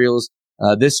materials.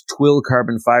 This twill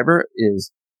carbon fiber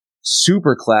is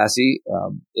super classy.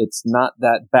 It's not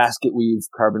that basket weave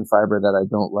carbon fiber that I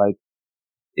don't like.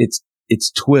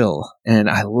 It's twill, and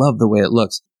I love the way it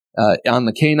looks. On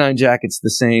the K9 Jack, it's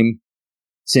the same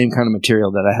kind of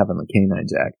material that I have on the K9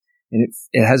 Jack. And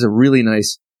it has a really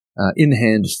nice,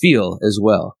 in-hand feel as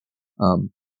well.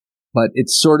 But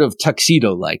it's sort of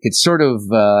tuxedo-like. It's sort of,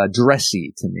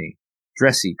 dressy to me.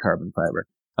 Dressy carbon fiber.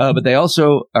 But they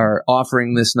also are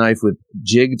offering this knife with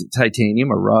jigged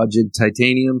titanium, a raw jigged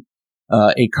titanium,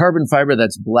 a carbon fiber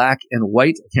that's black and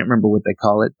white. I can't remember what they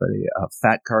call it, but a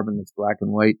fat carbon that's black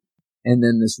and white. And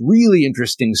then this really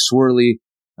interesting swirly,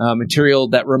 material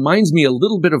that reminds me a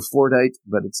little bit of Fordite,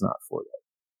 but it's not Fordite.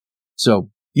 So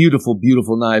beautiful,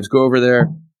 beautiful knives. Go over there,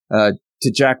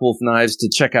 to Jack Wolf Knives to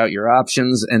check out your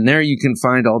options. And there you can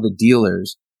find all the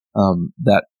dealers,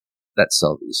 that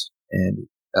sell these. And,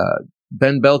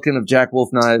 Ben Belkin of Jack Wolf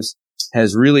Knives,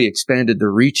 has really expanded the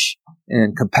reach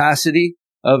and capacity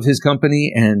of his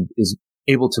company and is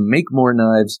able to make more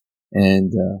knives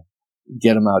and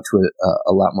get them out to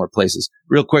a lot more places.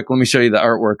 Real quick, let me show you the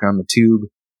artwork on the tube.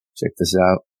 Check this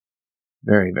out.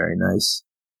 Very, very nice.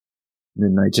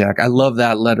 Midnight Jack. I love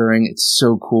that lettering. It's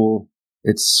so cool.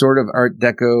 It's sort of Art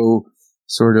Deco,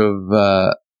 sort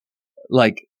of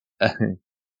like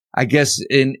I guess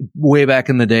in way back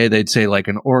in the day they'd say like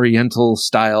an Oriental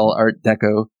style Art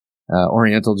Deco.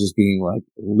 Oriental just being like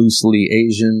loosely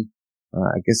Asian.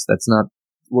 I guess that's not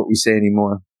what we say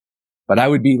anymore. But I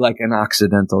would be like an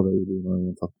Occidental. They would be an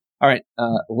Oriental. All right.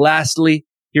 Lastly,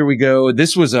 here we go.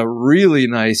 This was a really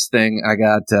nice thing I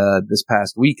got this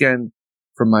past weekend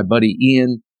from my buddy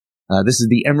Ian. This is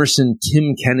the Emerson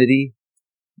Tim Kennedy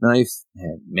knife.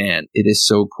 And man, it is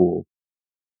so cool.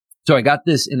 So I got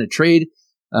this in a trade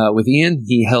with Ian.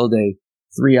 He held a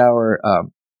 3-hour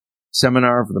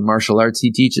seminar for the martial arts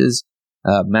he teaches,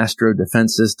 Mastro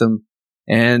Defense System.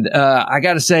 And I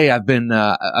got to say, I've been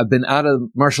out of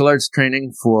martial arts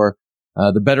training for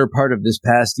the better part of this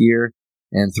past year,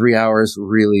 and 3 hours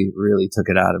really, really took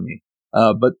it out of me.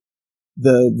 But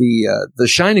the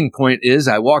shining point is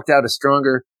I walked out a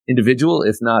stronger individual,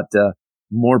 if not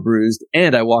more bruised,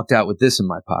 and I walked out with this in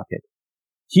my pocket.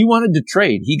 He wanted to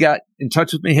trade. He got in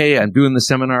touch with me. Hey, I'm doing the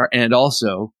seminar, and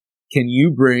also, can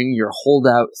you bring your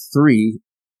Holdout 3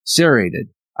 serrated?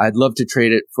 I'd love to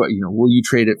trade it for, will you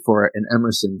trade it for an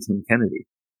Emerson Tim Kennedy?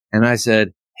 And I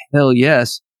said, hell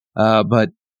yes. But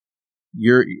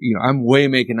I'm way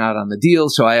making out on the deal.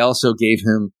 So I also gave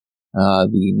him,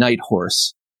 the Night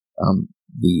Horse,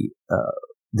 the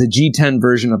G10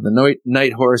 version of the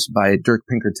Night Horse by Dirk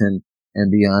Pinkerton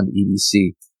and Beyond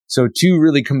EDC. So 2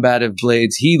 really combative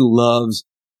blades. He loves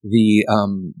the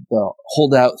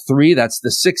Holdout 3. That's the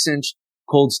 6-inch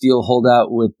cold steel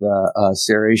Holdout with,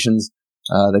 serrations.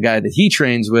 The guy that he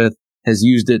trains with has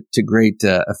used it to great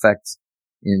effect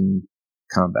in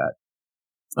combat.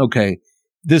 Okay,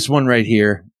 this one right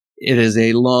here, it is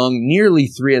a long, nearly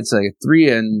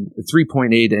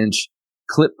 3.8 inch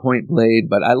clip point blade,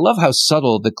 but I love how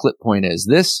subtle the clip point is.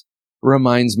 This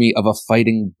reminds me of a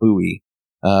fighting Bowie,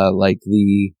 like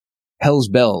the Hell's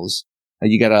Bells.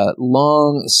 You got a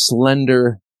long,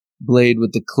 slender blade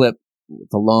with the clip,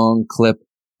 with a long clip,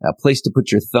 a place to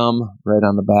put your thumb right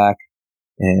on the back.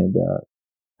 And,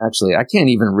 actually, I can't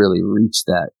even really reach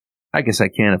that. I guess I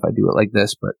can if I do it like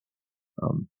this, but,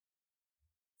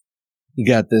 you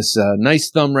got this, nice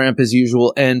thumb ramp as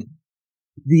usual. And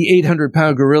the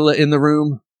 800-pound gorilla in the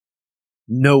room,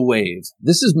 no wave.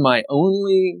 This is my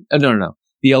only, no.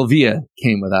 The Elvia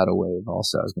came without a wave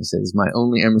also. I was going to say this is my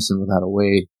only Emerson without a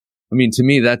wave. I mean, to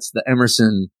me, that's the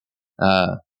Emerson,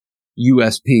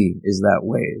 USP is that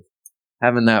wave.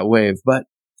 Having that wave, but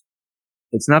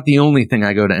it's not the only thing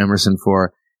I go to Emerson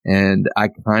for, and I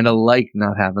kind of like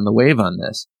not having the wave on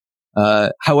this.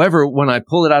 However, when I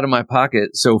pull it out of my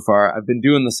pocket so far, I've been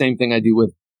doing the same thing I do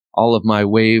with all of my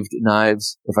waved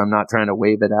knives. If I'm not trying to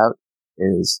wave it out,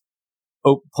 is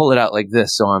pull it out like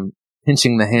this. So I'm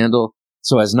pinching the handle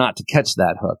so as not to catch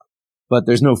that hook. But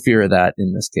there's no fear of that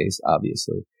in this case,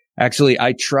 obviously. Actually,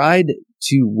 I tried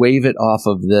to wave it off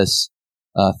of this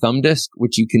thumb disc,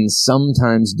 which you can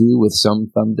sometimes do with some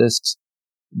thumb discs.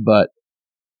 But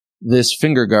this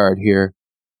finger guard here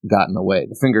got in the way.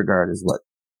 The finger guard is what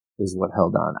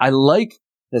held on. I like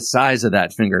the size of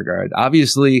that finger guard.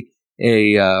 Obviously,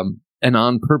 an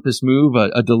on-purpose move,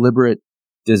 a deliberate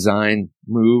design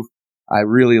move. I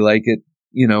really like it.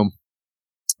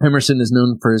 Emerson is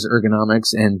known for his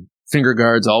ergonomics, and finger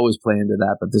guards always play into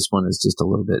that, but this one is just a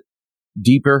little bit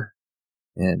deeper,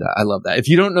 and I love that. If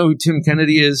you don't know who Tim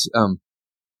Kennedy is,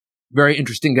 very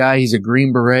interesting guy. He's a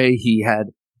Green Beret. He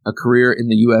had a career in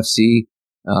the UFC.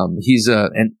 He's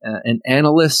an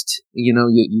analyst.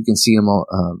 You can see him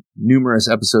on numerous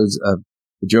episodes of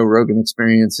the Joe Rogan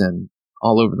Experience and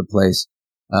all over the place.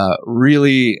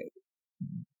 Really,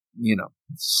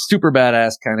 super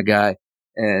badass kind of guy.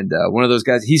 And one of those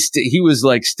guys. He was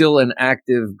like still an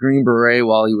active Green Beret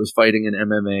while he was fighting in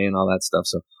MMA and all that stuff.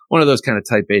 So one of those kind of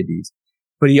type A dudes.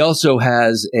 But he also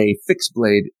has a fixed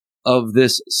blade of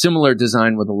this similar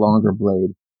design with a longer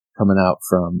blade coming out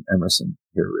from Emerson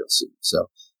here real soon. So,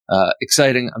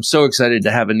 exciting. I'm so excited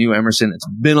to have a new Emerson. It's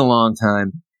been a long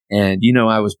time. And,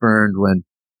 I was burned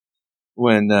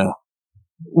when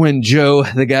Joe,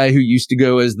 the guy who used to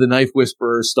go as the Knife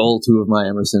Whisperer, stole 2 of my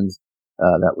Emersons.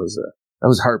 That was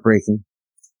heartbreaking.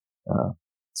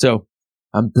 So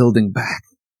I'm building back.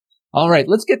 All right.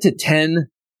 Let's get to 10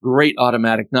 great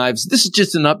automatic knives. This is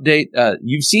just an update.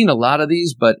 You've seen a lot of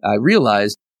these, but I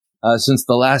realized since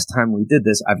the last time we did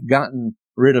this, I've gotten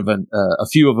rid of a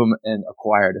few of them and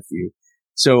acquired a few.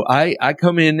 So I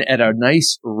come in at a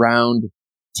nice round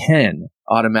 10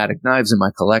 automatic knives in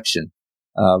my collection,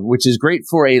 which is great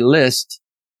for a list.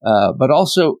 But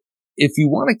also if you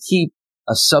want to keep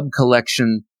a sub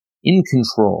collection in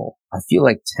control, I feel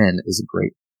like 10 is a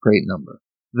great number,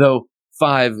 though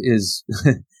 5 is,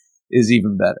 is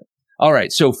even better. All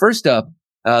right. So first up,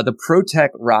 the ProTech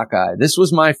Rockeye. This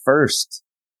was my first,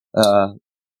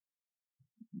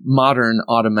 modern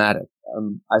automatic.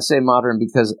 I say modern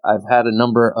because I've had a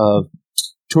number of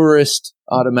tourist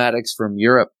automatics from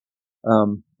Europe,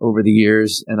 over the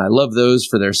years, and I love those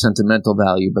for their sentimental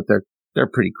value, but they're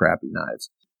pretty crappy knives.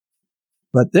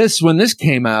 But when this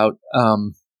came out,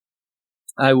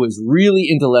 I was really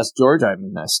into Les George. I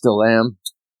mean, I still am.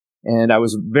 And I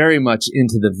was very much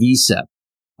into the VSEP,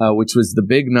 which was the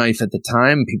big knife at the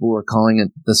time. People were calling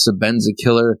it the Sebenza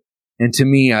killer. And to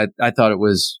me, I thought it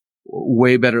was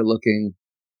way better looking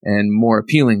and more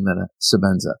appealing than a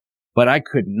Sebenza. But I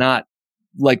could not,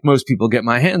 like most people, get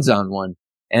my hands on one.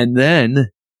 And then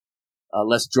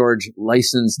Les George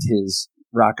licensed his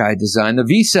Rockeye design. The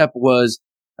VSEP was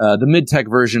the mid-tech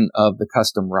version of the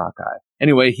custom Rockeye.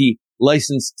 Anyway, he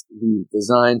licensed the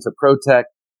design to ProTech,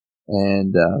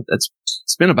 and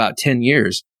it's been about 10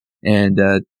 years. And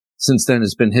since then,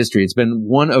 it's been history. It's been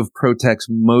one of ProTech's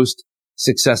most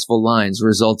successful lines,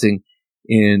 resulting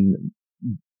in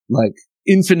like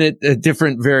infinite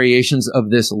different variations of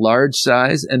this large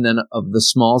size and then of the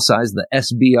small size, the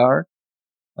SBR,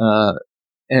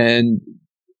 and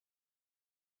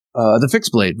the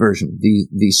fixed blade version,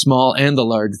 the small and the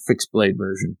large fixed blade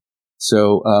version.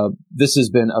 So this has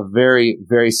been a very,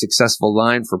 very successful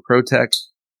line for ProTech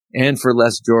and for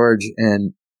Les George,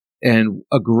 and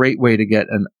a great way to get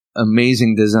an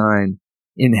amazing design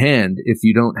in hand if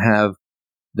you don't have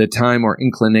the time,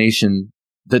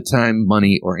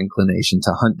 money, or inclination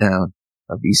to hunt down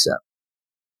a VSEP.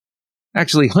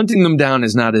 Actually, hunting them down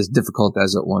is not as difficult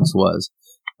as it once was.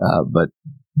 But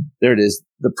there it is,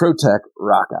 the ProTech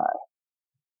Rockeye.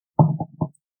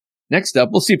 Next up,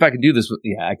 we'll see if I can do this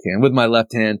I can, with my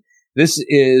left hand. This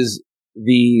is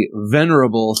the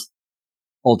venerable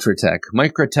Ultratech,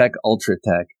 Microtech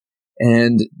Ultratech.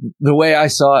 And the way I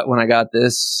saw it when I got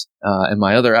this, and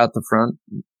my other out the front,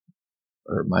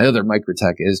 or my other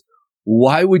Microtech, is,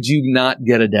 why would you not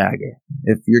get a dagger?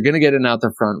 If you're going to get an out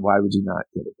the front, why would you not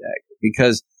get a dagger?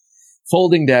 Because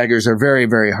folding daggers are very,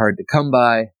 very hard to come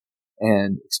by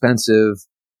and expensive.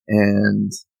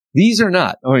 And these are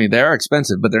not. I mean, they are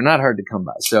expensive, but they're not hard to come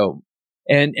by. So,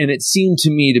 and it seemed to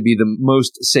me to be the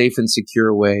most safe and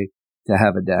secure way to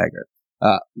have a dagger.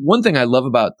 One thing I love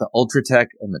about the Ultratech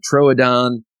and the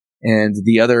Troodon and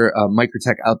the other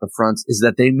Microtech out the fronts is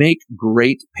that they make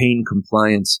great pain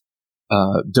compliance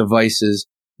devices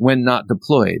when not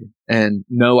deployed. And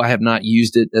no, I have not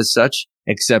used it as such,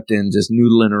 except in just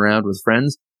noodling around with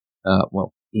friends.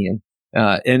 Ian.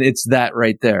 And it's that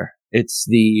right there. It's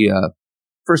the,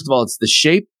 first of all, it's the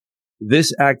shape.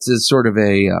 This acts as sort of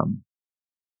a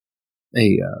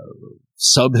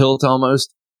sub hilt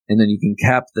almost. And then you can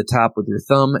cap the top with your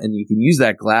thumb, and you can use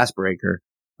that glass breaker,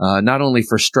 not only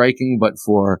for striking, but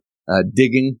for,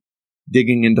 digging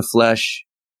into flesh,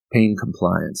 pain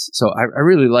compliance. So I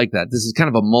really like that. This is kind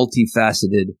of a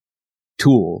multifaceted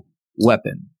tool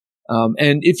weapon.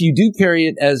 And if you do carry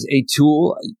it as a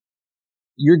tool,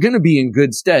 you're going to be in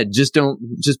good stead. Just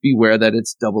beware that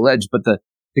it's double edged. But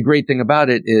the great thing about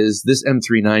it is this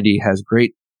M390 has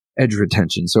great edge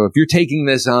retention. So if you're taking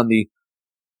this on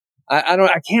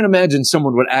I can't imagine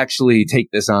someone would actually take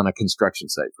this on a construction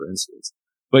site, for instance,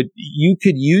 but you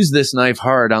could use this knife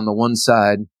hard on the one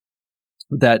side,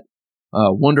 that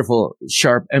wonderful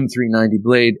sharp M390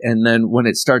 blade. And then when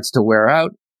it starts to wear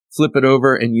out, flip it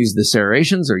over and use the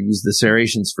serrations, or use the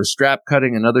serrations for strap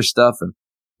cutting and other stuff and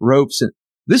ropes. And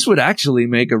this would actually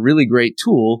make a really great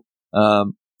tool,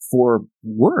 for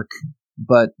work.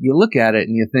 But you look at it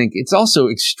and you think it's also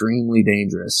extremely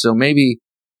dangerous. So maybe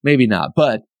not,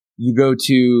 but you go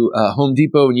to Home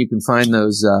Depot and you can find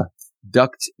those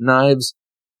duct knives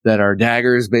that are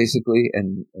daggers, basically,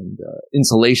 and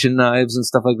insulation knives and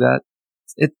stuff like that.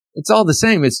 It's all the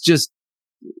same. It's just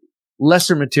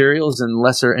lesser materials and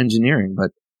lesser engineering,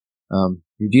 but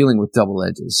you're dealing with double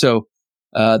edges. So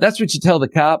that's what you tell the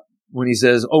cop when he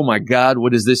says, "Oh my God,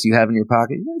 what is this you have in your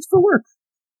pocket?" It's for work.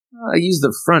 I use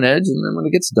the front edge, and then when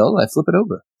it gets dull, I flip it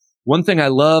over. One thing I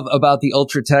love about the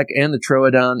Ultratech and the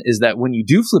Troodon is that when you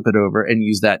do flip it over and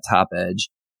use that top edge,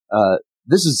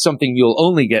 this is something you'll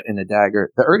only get in a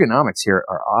dagger. The ergonomics here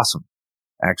are awesome,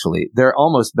 actually. They're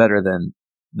almost better than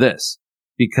this,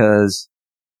 because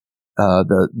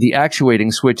the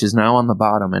actuating switch is now on the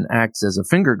bottom and acts as a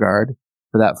finger guard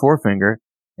for that forefinger.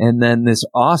 And then this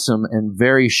awesome and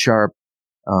very sharp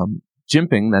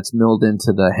jimping that's milled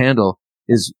into the handle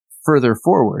is further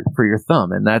forward for your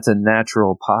thumb. And that's a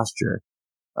natural posture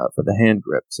for the hand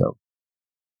grip. So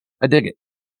I dig it.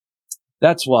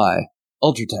 That's why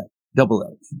Ultratech Double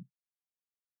Edge.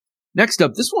 Next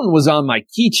up, this one was on my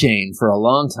keychain for a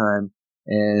long time,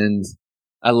 and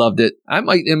I loved it.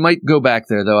 It might go back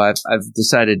there though. I've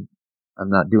decided I'm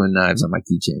not doing knives on my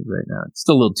keychains right now. It's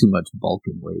still a little too much bulk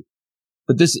and weight.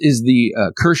 But this is the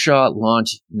Kershaw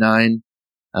Launch 9.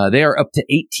 They are up to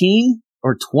 18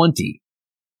 or 20.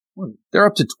 They're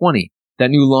up to 20. That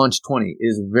new Launch 20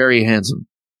 is very handsome.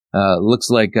 It looks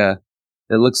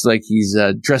like he's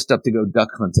dressed up to go duck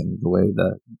hunting.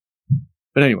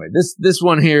 But anyway, this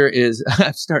one here is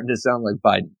I'm starting to sound like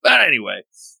Biden. But anyway,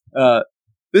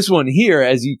 this one here,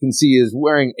 as you can see, is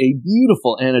wearing a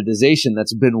beautiful anodization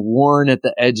that's been worn at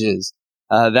the edges.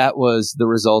 That was the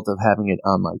result of having it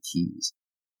on my keys.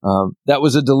 That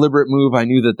was a deliberate move. I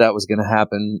knew that was going to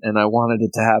happen, and I wanted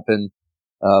it to happen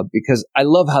because I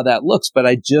love how that looks, but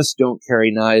I just don't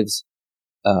carry knives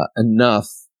enough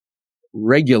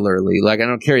regularly. Like, I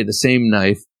don't carry the same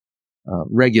knife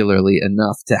regularly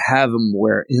enough to have them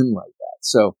wear in like that.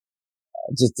 So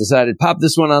I just decided, pop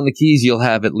this one on the keys. You'll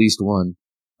have at least one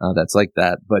that's like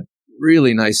that. But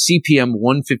really nice CPM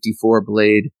 154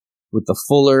 blade with the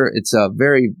fuller. It's a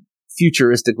very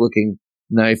futuristic looking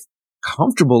knife.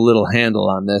 Comfortable little handle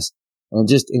on this, and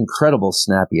just incredible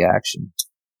snappy action.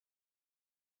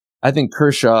 I think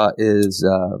Kershaw is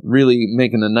really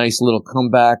making a nice little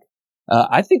comeback.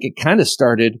 I think it kind of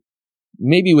started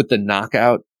maybe with the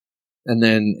Knockout, and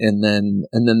then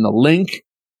the Link,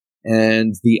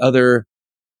 and the other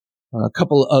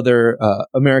couple other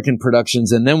American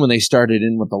productions, and then when they started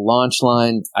in with the Launch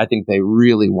line, I think they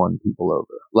really won people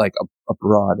over, like a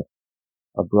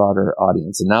broader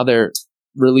audience, and now they're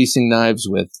releasing knives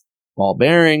with ball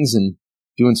bearings and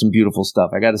doing some beautiful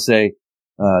stuff. I got to say,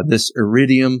 this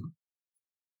Iridium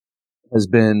has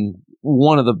been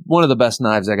one of the best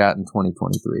knives I got in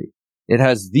 2023. It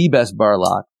has the best bar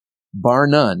lock, bar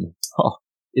none,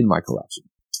 in my collection.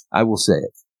 I will say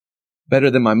it.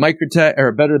 Better than my Microtech,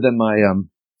 or better than my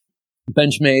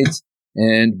Benchmades,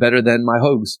 and better than my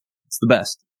Hogues. It's the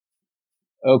best.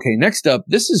 Okay, next up,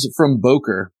 this is from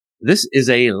Boker. This is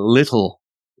a little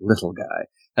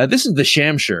guy. This is the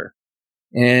Shamshir.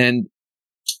 And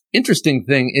interesting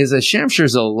thing is a Shamshir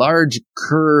is a large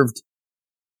curved,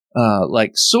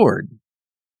 like sword.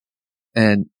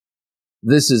 And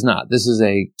this is not. This is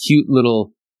a cute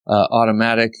little,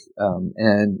 automatic,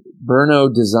 and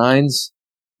Berno Designs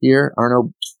here.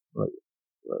 Arno,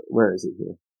 where is it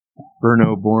here?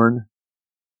 Berno Born.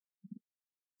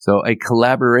 So a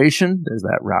collaboration. There's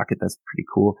that rocket. That's pretty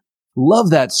cool. Love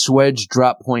that Swedge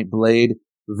drop point blade.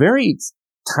 Very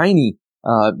tiny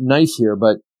knife here,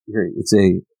 but here it's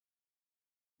a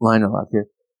liner lock here.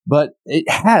 But it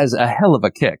has a hell of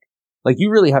a kick. Like,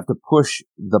 you really have to push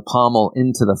the pommel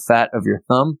into the fat of your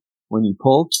thumb when you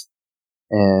pull.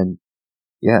 And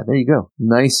yeah, there you go.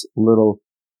 Nice little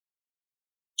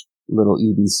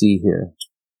EDC here.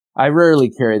 I rarely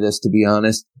carry this, to be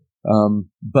honest.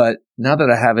 But now that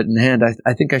I have it in hand,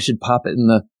 I think I should pop it in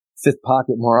the fifth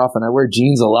pocket more often. I wear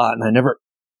jeans a lot, and I never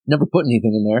put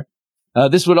anything in there.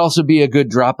 This would also be a good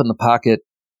drop in the pocket,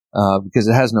 because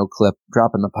it has no clip.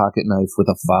 Drop in the pocket knife with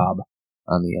a fob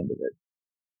on the end of it.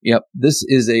 Yep. This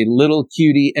is a little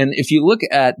cutie. And if you look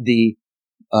at the,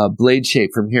 blade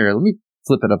shape from here, let me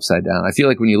flip it upside down. I feel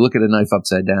like when you look at a knife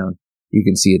upside down, you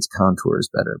can see its contours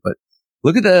better, but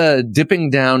look at the dipping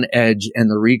down edge and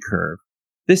the recurve.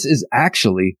 This is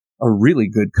actually a really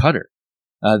good cutter.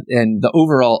 And the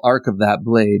overall arc of that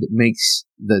blade makes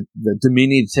the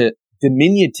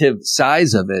diminutive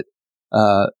size of it,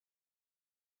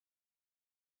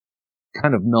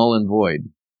 kind of null and void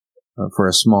for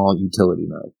a small utility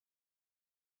knife.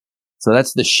 So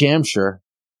that's the Shamshir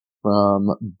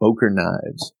from Boker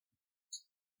Knives.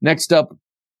 Next up,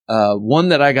 one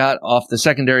that I got off the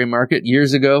secondary market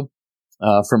years ago,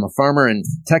 from a farmer in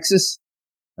Texas.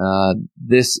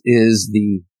 This is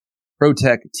the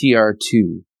ProTech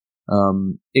TR2.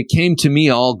 It came to me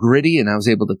all gritty, and I was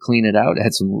able to clean it out. It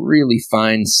had some really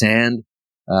fine sand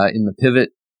in the pivot,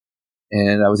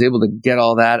 and I was able to get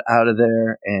all that out of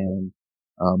there. And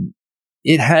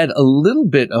it had a little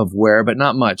bit of wear, but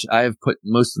not much. I have put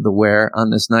most of the wear on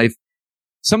this knife.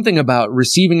 Something about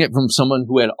receiving it from someone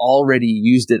who had already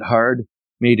used it hard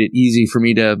made it easy for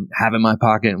me to have in my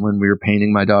pocket when we were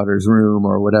painting my daughter's room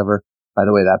or whatever. By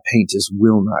the way, that paint just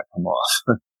will not come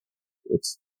off.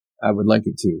 I would like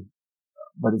it to.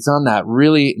 but it's on that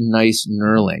really nice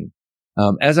knurling.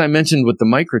 As I mentioned with the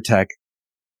Microtech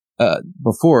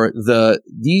before,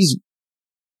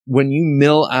 when you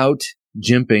mill out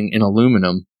jimping in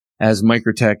aluminum, as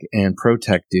Microtech and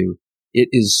ProTech do, it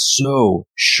is so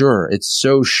sure. It's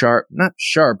so sharp, not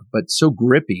sharp, but so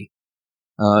grippy.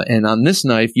 And on this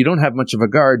knife, you don't have much of a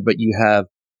guard, but you have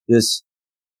this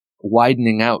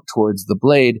widening out towards the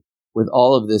blade with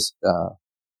all of this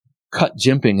cut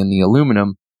jimping in the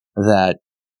aluminum, that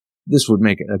this would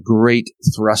make it a great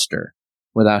thruster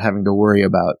without having to worry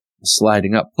about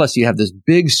sliding up. Plus, you have this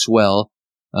big swell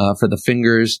for the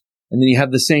fingers, and then you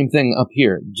have the same thing up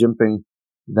here, jimping,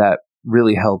 that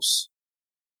really helps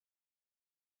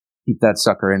keep that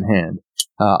sucker in hand.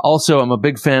 Also, I'm a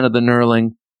big fan of the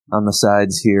knurling on the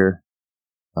sides here.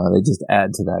 They just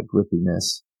add to that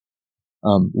grippiness.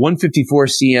 154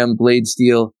 cm blade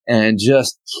steel and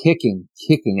just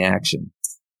kicking action.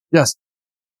 Just,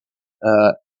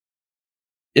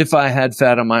 if I had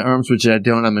fat on my arms, which I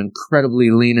don't, I'm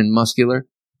incredibly lean and muscular.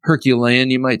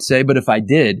 Herculean, you might say. But if I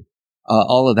did,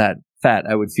 all of that fat,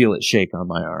 I would feel it shake on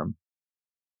my arm.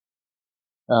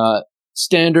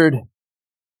 Standard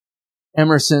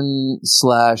Emerson /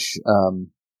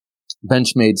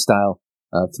 Benchmade style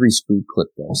 3-screw clip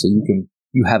there. So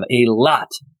you have a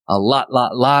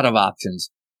lot of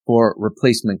options for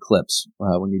replacement clips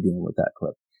when you're dealing with that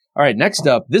clip. All right, next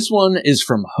up, this one is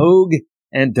from Hogue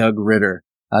and Doug Ritter.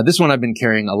 This one I've been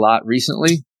carrying a lot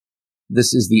recently.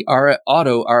 This is the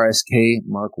Auto RSK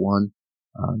Mark I.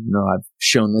 I've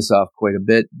shown this off quite a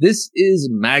bit. This is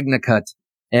MagnaCut,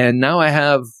 and now I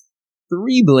have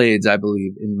 3 blades, I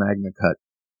believe, in MagnaCut.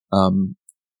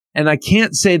 And I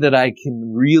can't say that I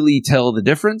can really tell the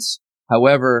difference.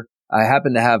 However, I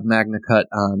happen to have MagnaCut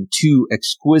on 2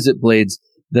 exquisite blades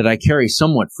that I carry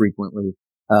somewhat frequently.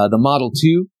 The Model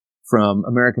 2 from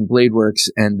American Blade Works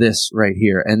and this right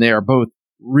here. And they are both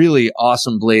really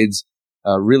awesome blades,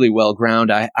 really well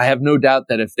ground. I have no doubt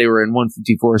that if they were in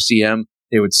 154 cm,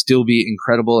 they would still be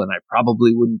incredible, and I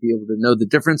probably wouldn't be able to know the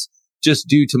difference just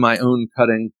due to my own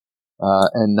cutting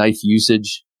and knife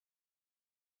usage.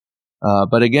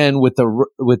 But again, with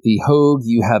the Hogue,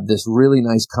 you have this really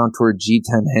nice contoured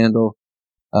G10 handle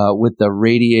with the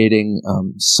radiating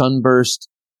sunburst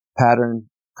pattern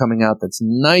coming out that's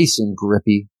nice and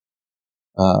grippy.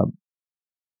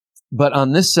 But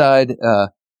on this side,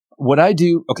 what I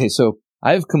do, okay, so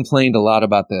I've complained a lot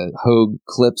about the Hogue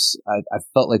clips. I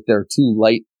felt like they're too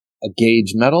light a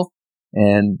gauge metal,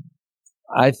 and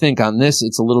I think on this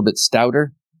it's a little bit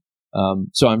stouter.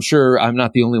 So I'm sure I'm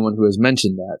not the only one who has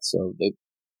mentioned that. So they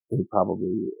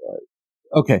probably,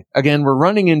 okay. Again, we're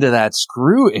running into that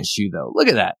screw issue though. Look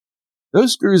at that.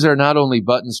 Those screws are not only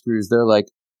button screws.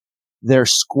 They're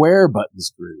square button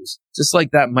screws, just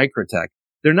like that Microtech.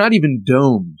 They're not even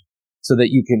domed so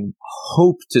that you can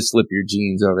hope to slip your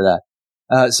jeans over that.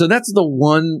 So that's the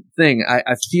one thing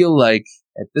I feel like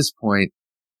at this point,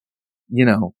 you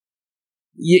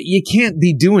can't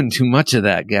be doing too much of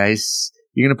that, guys.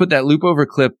 You're going to put that loop over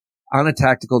clip on a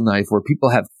tactical knife where people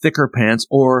have thicker pants,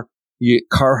 or you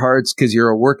Carhartts because you're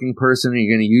a working person and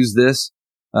you're going to use this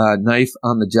knife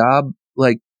on the job.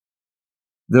 Like,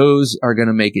 those are going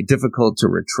to make it difficult to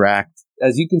retract.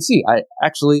 As you can see,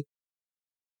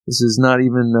 this is not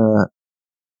even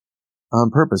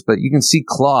on purpose, but you can see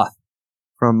cloth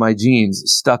from my jeans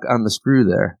stuck on the screw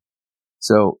there.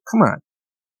 So come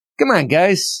on,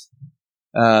 guys.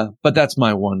 But that's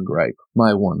my one gripe.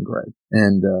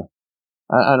 And,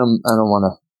 I don't want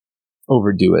to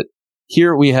overdo it.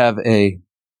 Here we have a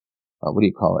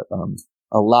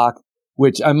lock,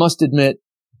 which I must admit,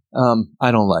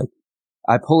 I don't like.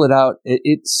 I pull it out.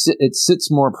 It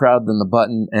sits more proud than the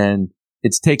button, and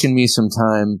it's taken me some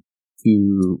time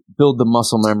to build the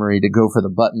muscle memory to go for the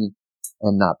button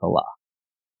and not the lock.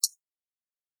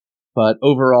 But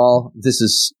overall, this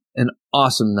is an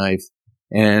awesome knife.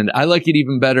 And I like it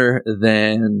even better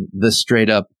than the straight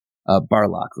up bar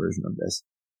lock version of this.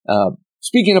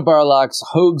 Speaking of bar locks,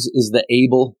 Hogue's is the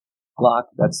Able lock.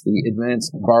 That's the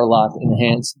Advanced Bar Lock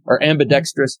Enhanced, or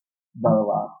Ambidextrous Bar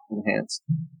Lock Enhanced.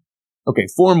 Okay,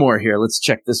 4 more here. Let's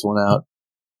check this one out.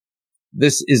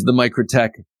 This is the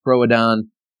Microtech Proodon,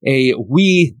 a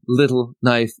wee little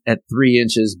knife at 3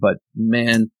 inches, but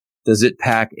man, does it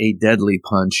pack a deadly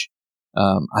punch.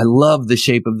 I love the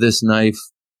shape of this knife.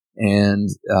 And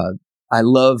I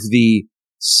love the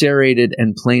serrated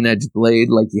and plain edge blade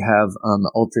like you have on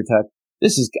the Ultratech.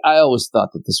 I always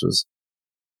thought that this was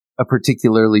a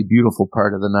particularly beautiful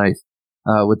part of the knife,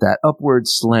 with that upward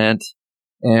slant.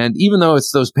 And even though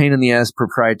it's those pain in the ass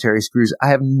proprietary screws, I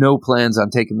have no plans on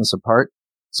taking this apart.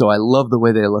 So I love the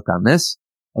way they look on this.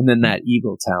 And then that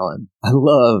eagle talon. I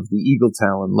love the eagle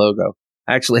talon logo.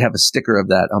 I actually have a sticker of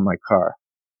that on my car.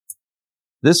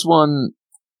 This old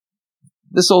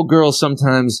girl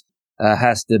sometimes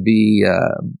has to be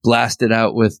blasted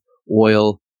out with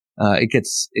oil. It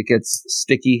gets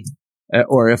sticky,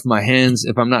 or if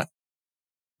I'm not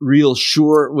real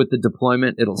sure with the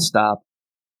deployment, it'll stop.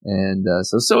 And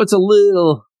so it's a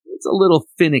little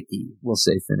finicky. We'll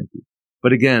say finicky.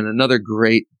 But again, another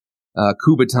great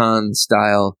Kubotan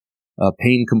style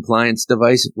pain compliance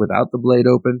device without the blade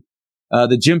open.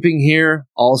 The jimping here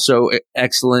also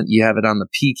excellent. You have it on the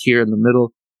peak here in the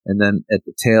middle, and then at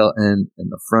the tail end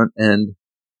and the front end,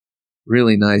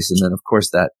 really nice. And then of course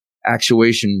that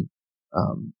actuation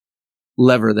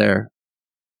lever there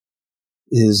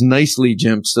is nicely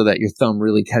jimped so that your thumb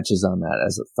really catches on that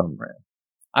as a thumb ram.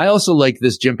 I also like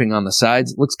this jimping on the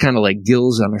sides. It looks kind of like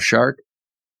gills on a shark,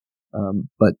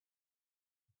 but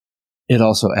it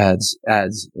also adds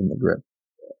in the grip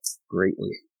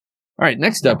greatly. All right,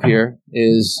 next up here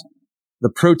is the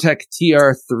ProTech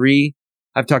TR3.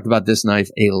 I've talked about this knife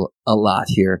a lot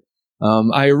here.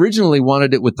 I originally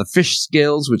wanted it with the fish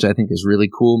scales, which I think is really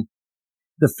cool.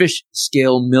 The fish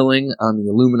scale milling on the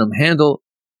aluminum handle,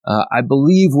 I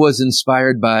believe was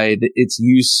inspired by its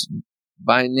use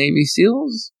by Navy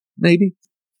SEALs, maybe?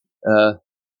 The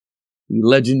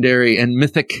legendary and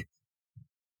mythic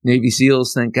Navy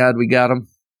SEALs. Thank God we got them,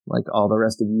 like all the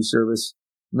rest of you service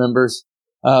members.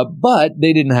 But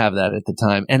they didn't have that at the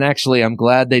time. And actually, I'm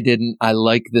glad they didn't. I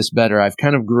like this better. I've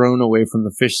kind of grown away from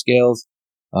the fish scales.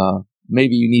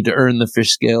 Maybe you need to earn the fish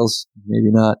scales.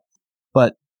 Maybe not.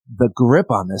 But the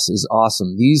grip on this is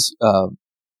awesome. The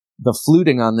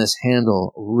fluting on this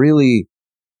handle really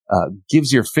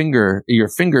gives your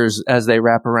fingers as they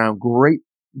wrap around great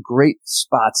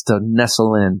spots to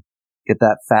nestle in. Get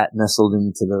that fat nestled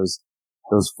into those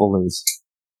fullers.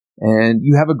 And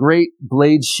you have a great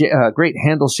blade, great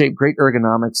handle shape, great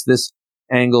ergonomics. This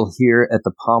angle here at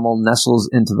the pommel nestles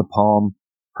into the palm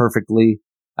perfectly.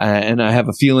 And I have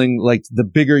a feeling like the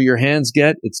bigger your hands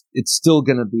get, it's still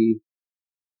going to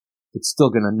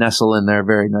nestle in there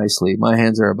very nicely. My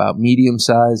hands are about medium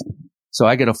size, so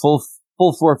I get a full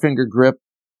 4-finger grip.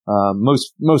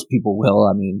 Most people will.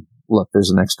 I mean, look,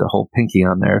 there's an extra whole pinky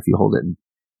on there if you hold it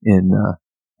in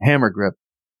hammer grip.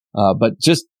 But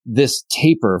just this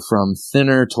taper from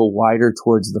thinner to wider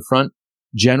towards the front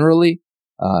generally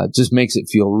just makes it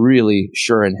feel really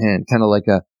sure in hand, kind of like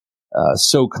a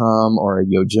SOCOM or a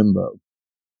Yojimbo.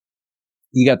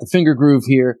 You got the finger groove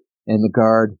here and the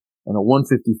guard and a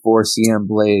 154 cm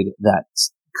blade that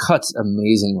cuts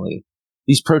amazingly.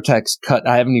 These ProTechs cut.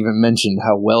 I haven't even mentioned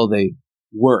how well they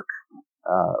work.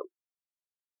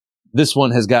 This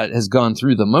one has gone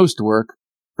through the most work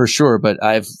for sure, but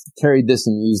I've carried this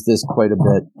and used this quite a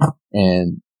bit,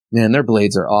 and man, their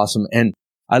blades are awesome. And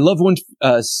I love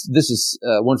this is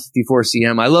 154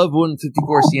 cm. I love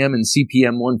 154 cm and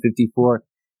CPM 154,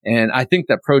 and I think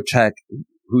that ProTech,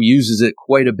 who uses it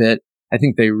quite a bit, I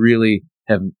think they really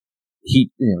have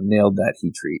nailed that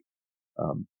heat treat.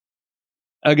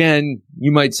 Again,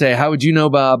 you might say, how would you know,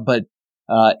 Bob? But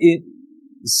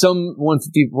some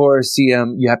 154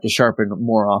 cm you have to sharpen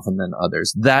more often than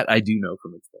others. That I do know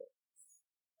from experience.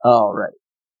 All right,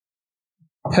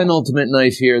 penultimate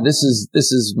knife here. This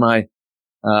is my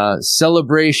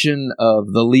celebration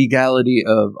of the legality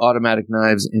of automatic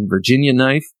knives in Virginia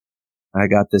knife. I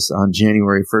got this on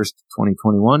January 1st,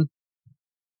 2021,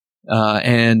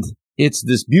 and it's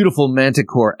this beautiful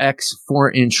Manticore X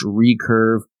 4-inch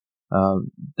recurve.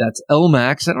 That's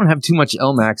L-Max. I don't have too much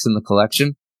L-Max in the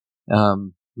collection.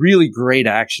 Really great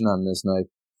action on this knife.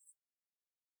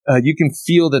 You can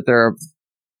feel that there are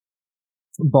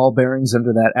ball bearings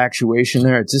under that actuation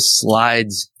there. It just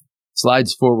slides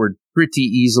forward pretty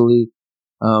easily.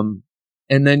 And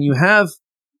then you have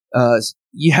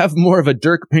more of a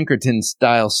Dirk Pinkerton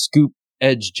style scoop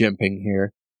edge jimping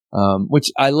here,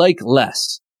 which I like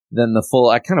less than the full.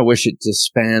 I kind of wish it to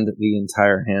span the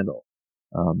entire handle.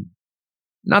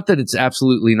 Not that it's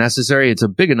absolutely necessary. It's a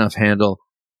big enough handle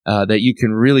that you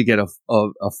can really get a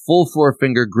full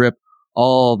 4-finger grip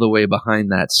all the way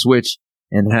behind that switch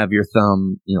and have your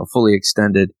thumb, fully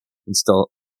extended and still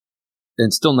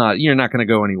not, you're not going to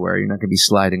go anywhere. You're not going to be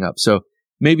sliding up. So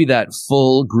maybe that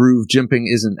full groove jimping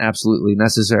isn't absolutely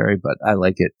necessary, but I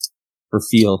like it for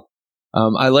feel.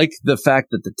 I like the fact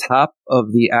that the top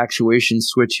of the actuation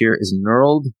switch here is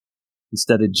knurled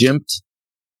instead of jimped.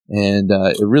 And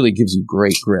it really gives you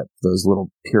great grip, those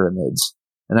little pyramids.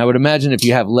 And I would imagine if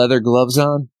you have leather gloves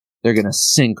on, they're going to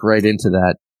sink right into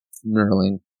that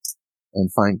knurling and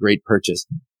find great purchase.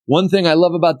 One thing I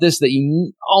love about this that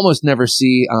you almost never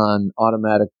see on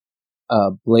automatic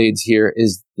blades here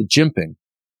is the jimping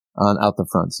on out the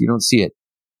fronts. You don't see it.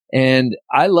 And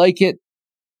I like it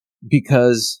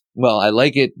because I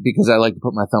like to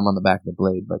put my thumb on the back of the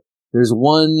blade, but there's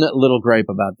one little gripe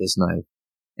about this knife,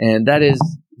 and that is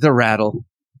the rattle.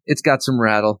 It's got some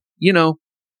rattle. You know,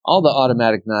 all the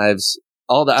automatic knives,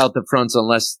 all the out the fronts,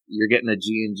 unless you're getting a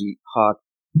G&G Hawk,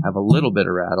 have a little bit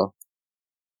of rattle.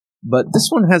 But this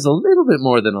one has a little bit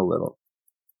more than a little.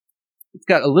 It's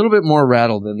got a little bit more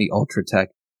rattle than the Ultratech,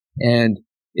 and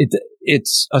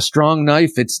it's a strong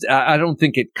knife. I don't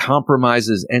think it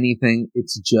compromises anything.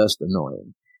 It's just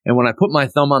annoying. And when I put my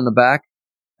thumb on the back,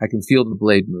 I can feel the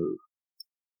blade move.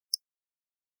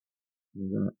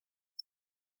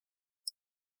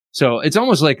 So it's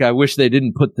almost like I wish they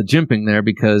didn't put the jimping there,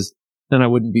 because then I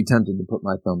wouldn't be tempted to put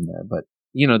my thumb there. But,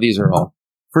 you know, these are all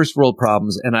first world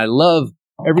problems. And I love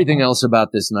everything else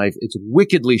about this knife. It's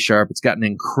wickedly sharp. It's got an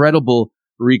incredible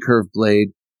recurve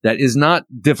blade that is not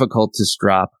difficult to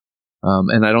strop.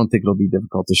 And I don't think it'll be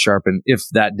difficult to sharpen if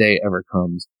that day ever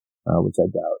comes, which I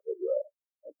doubt it will.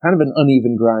 Kind of an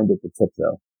uneven grind at the tip,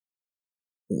 though.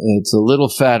 It's a little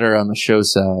fatter on the show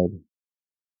side.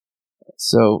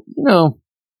 So, you know,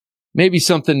 maybe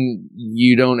something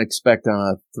you don't expect on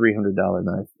a $300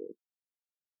 knife.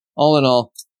 All in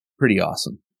all, pretty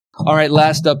awesome. All right,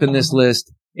 last up in this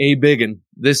list, a biggin.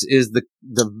 This is the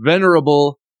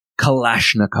venerable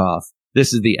Kalashnikov.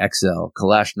 This is the XL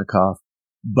Kalashnikov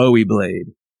Bowie blade.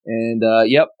 And,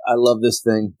 yep, I love this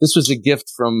thing. This was a gift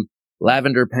from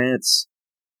Lavender Pants.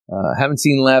 Haven't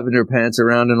seen Lavender Pants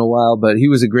around in a while, but he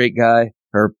was a great guy,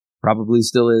 or probably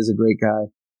still is a great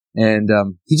guy. And,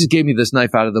 he just gave me this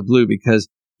knife out of the blue because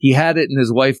he had it and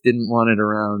his wife didn't want it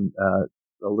around,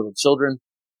 the little children.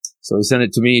 So he sent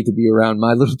it to me to be around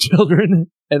my little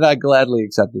children, and I gladly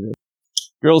accepted it.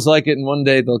 Girls like it, and one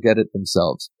day they'll get it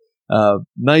themselves.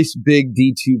 Nice big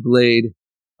D2 blade.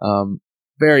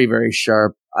 Very, very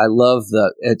sharp. I love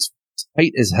it's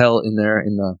tight as hell in there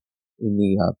in the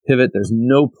pivot. There's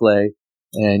no play,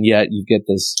 and yet you get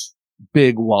this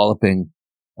big walloping,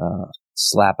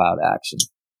 slap out action.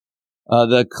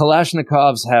 The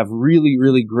Kalashnikovs have really,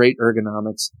 really great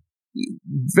ergonomics.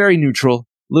 Very neutral,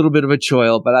 a little bit of a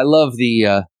choil, but I love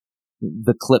the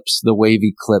clips, the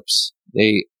wavy clips.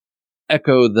 They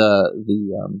echo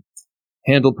the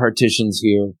handle partitions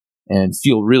here and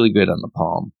feel really good on the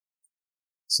palm.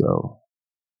 So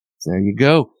there you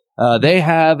go. They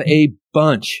have a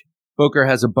bunch. Boker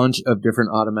has a bunch of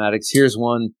different automatics. Here's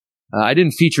one. I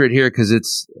didn't feature it here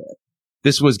because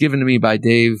this was given to me by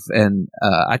Dave, and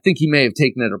I think he may have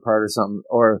taken it apart or something,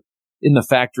 or in the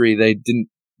factory they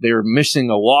were missing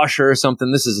a washer or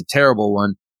something. This is a terrible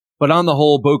one. But on the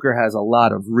whole, Boker has a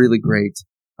lot of really great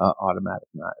automatic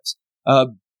knives.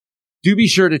 Do be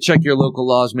sure to check your local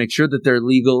laws. Make sure that they're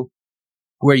legal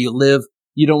where you live.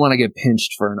 You don't want to get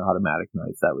pinched for an automatic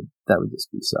knife. That would just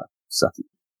be sucky.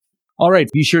 All right.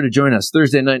 Be sure to join us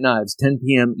Thursday Night Knives, 10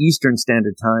 p.m. Eastern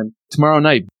Standard Time. Tomorrow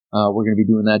night, we're going to be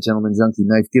doing that Gentleman Junkie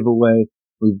knife giveaway.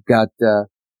 We've got that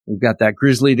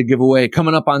Grizzly to give away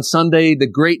coming up on Sunday. The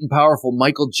great and powerful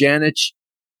Michael Janich,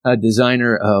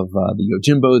 designer of the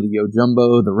Yojimbo, the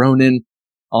Yojumbo, the Ronin,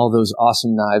 all those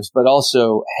awesome knives, but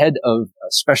also head of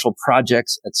special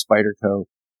projects at Spyderco.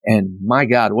 And my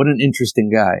God, what an interesting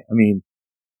guy. I mean,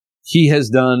 he has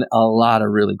done a lot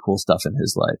of really cool stuff in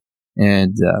his life,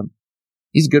 and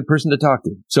he's a good person to talk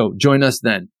to. So join us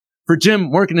then. For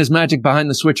Jim working his magic behind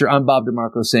the switcher, I'm Bob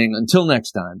DeMarco saying until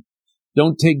next time,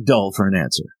 don't take dull for an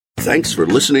answer. Thanks for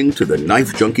listening to the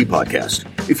Knife Junkie Podcast.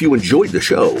 If you enjoyed the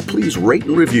show, please rate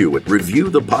and review at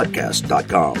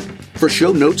reviewthepodcast.com. For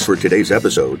show notes for today's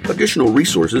episode, additional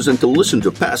resources, and to listen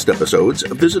to past episodes,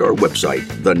 visit our website,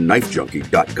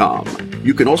 thenifejunkie.com.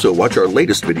 You can also watch our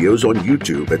latest videos on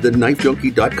YouTube at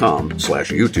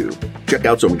thenifejunkie.com/YouTube. Check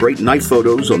out some great knife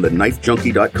photos on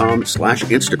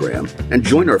thenifejunkie.com/Instagram, and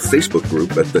join our Facebook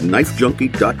group at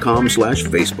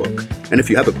thenifejunkie.com/Facebook. And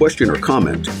if you have a question or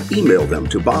comment, email them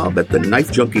to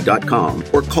bob@thenifejunkie.com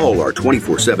or call our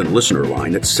 24/7 listener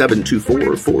line at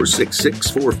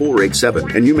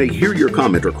 724-466-4487, and you may hear your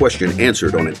comment or question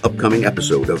answered on an upcoming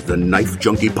episode of the Knife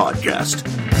Junkie Podcast.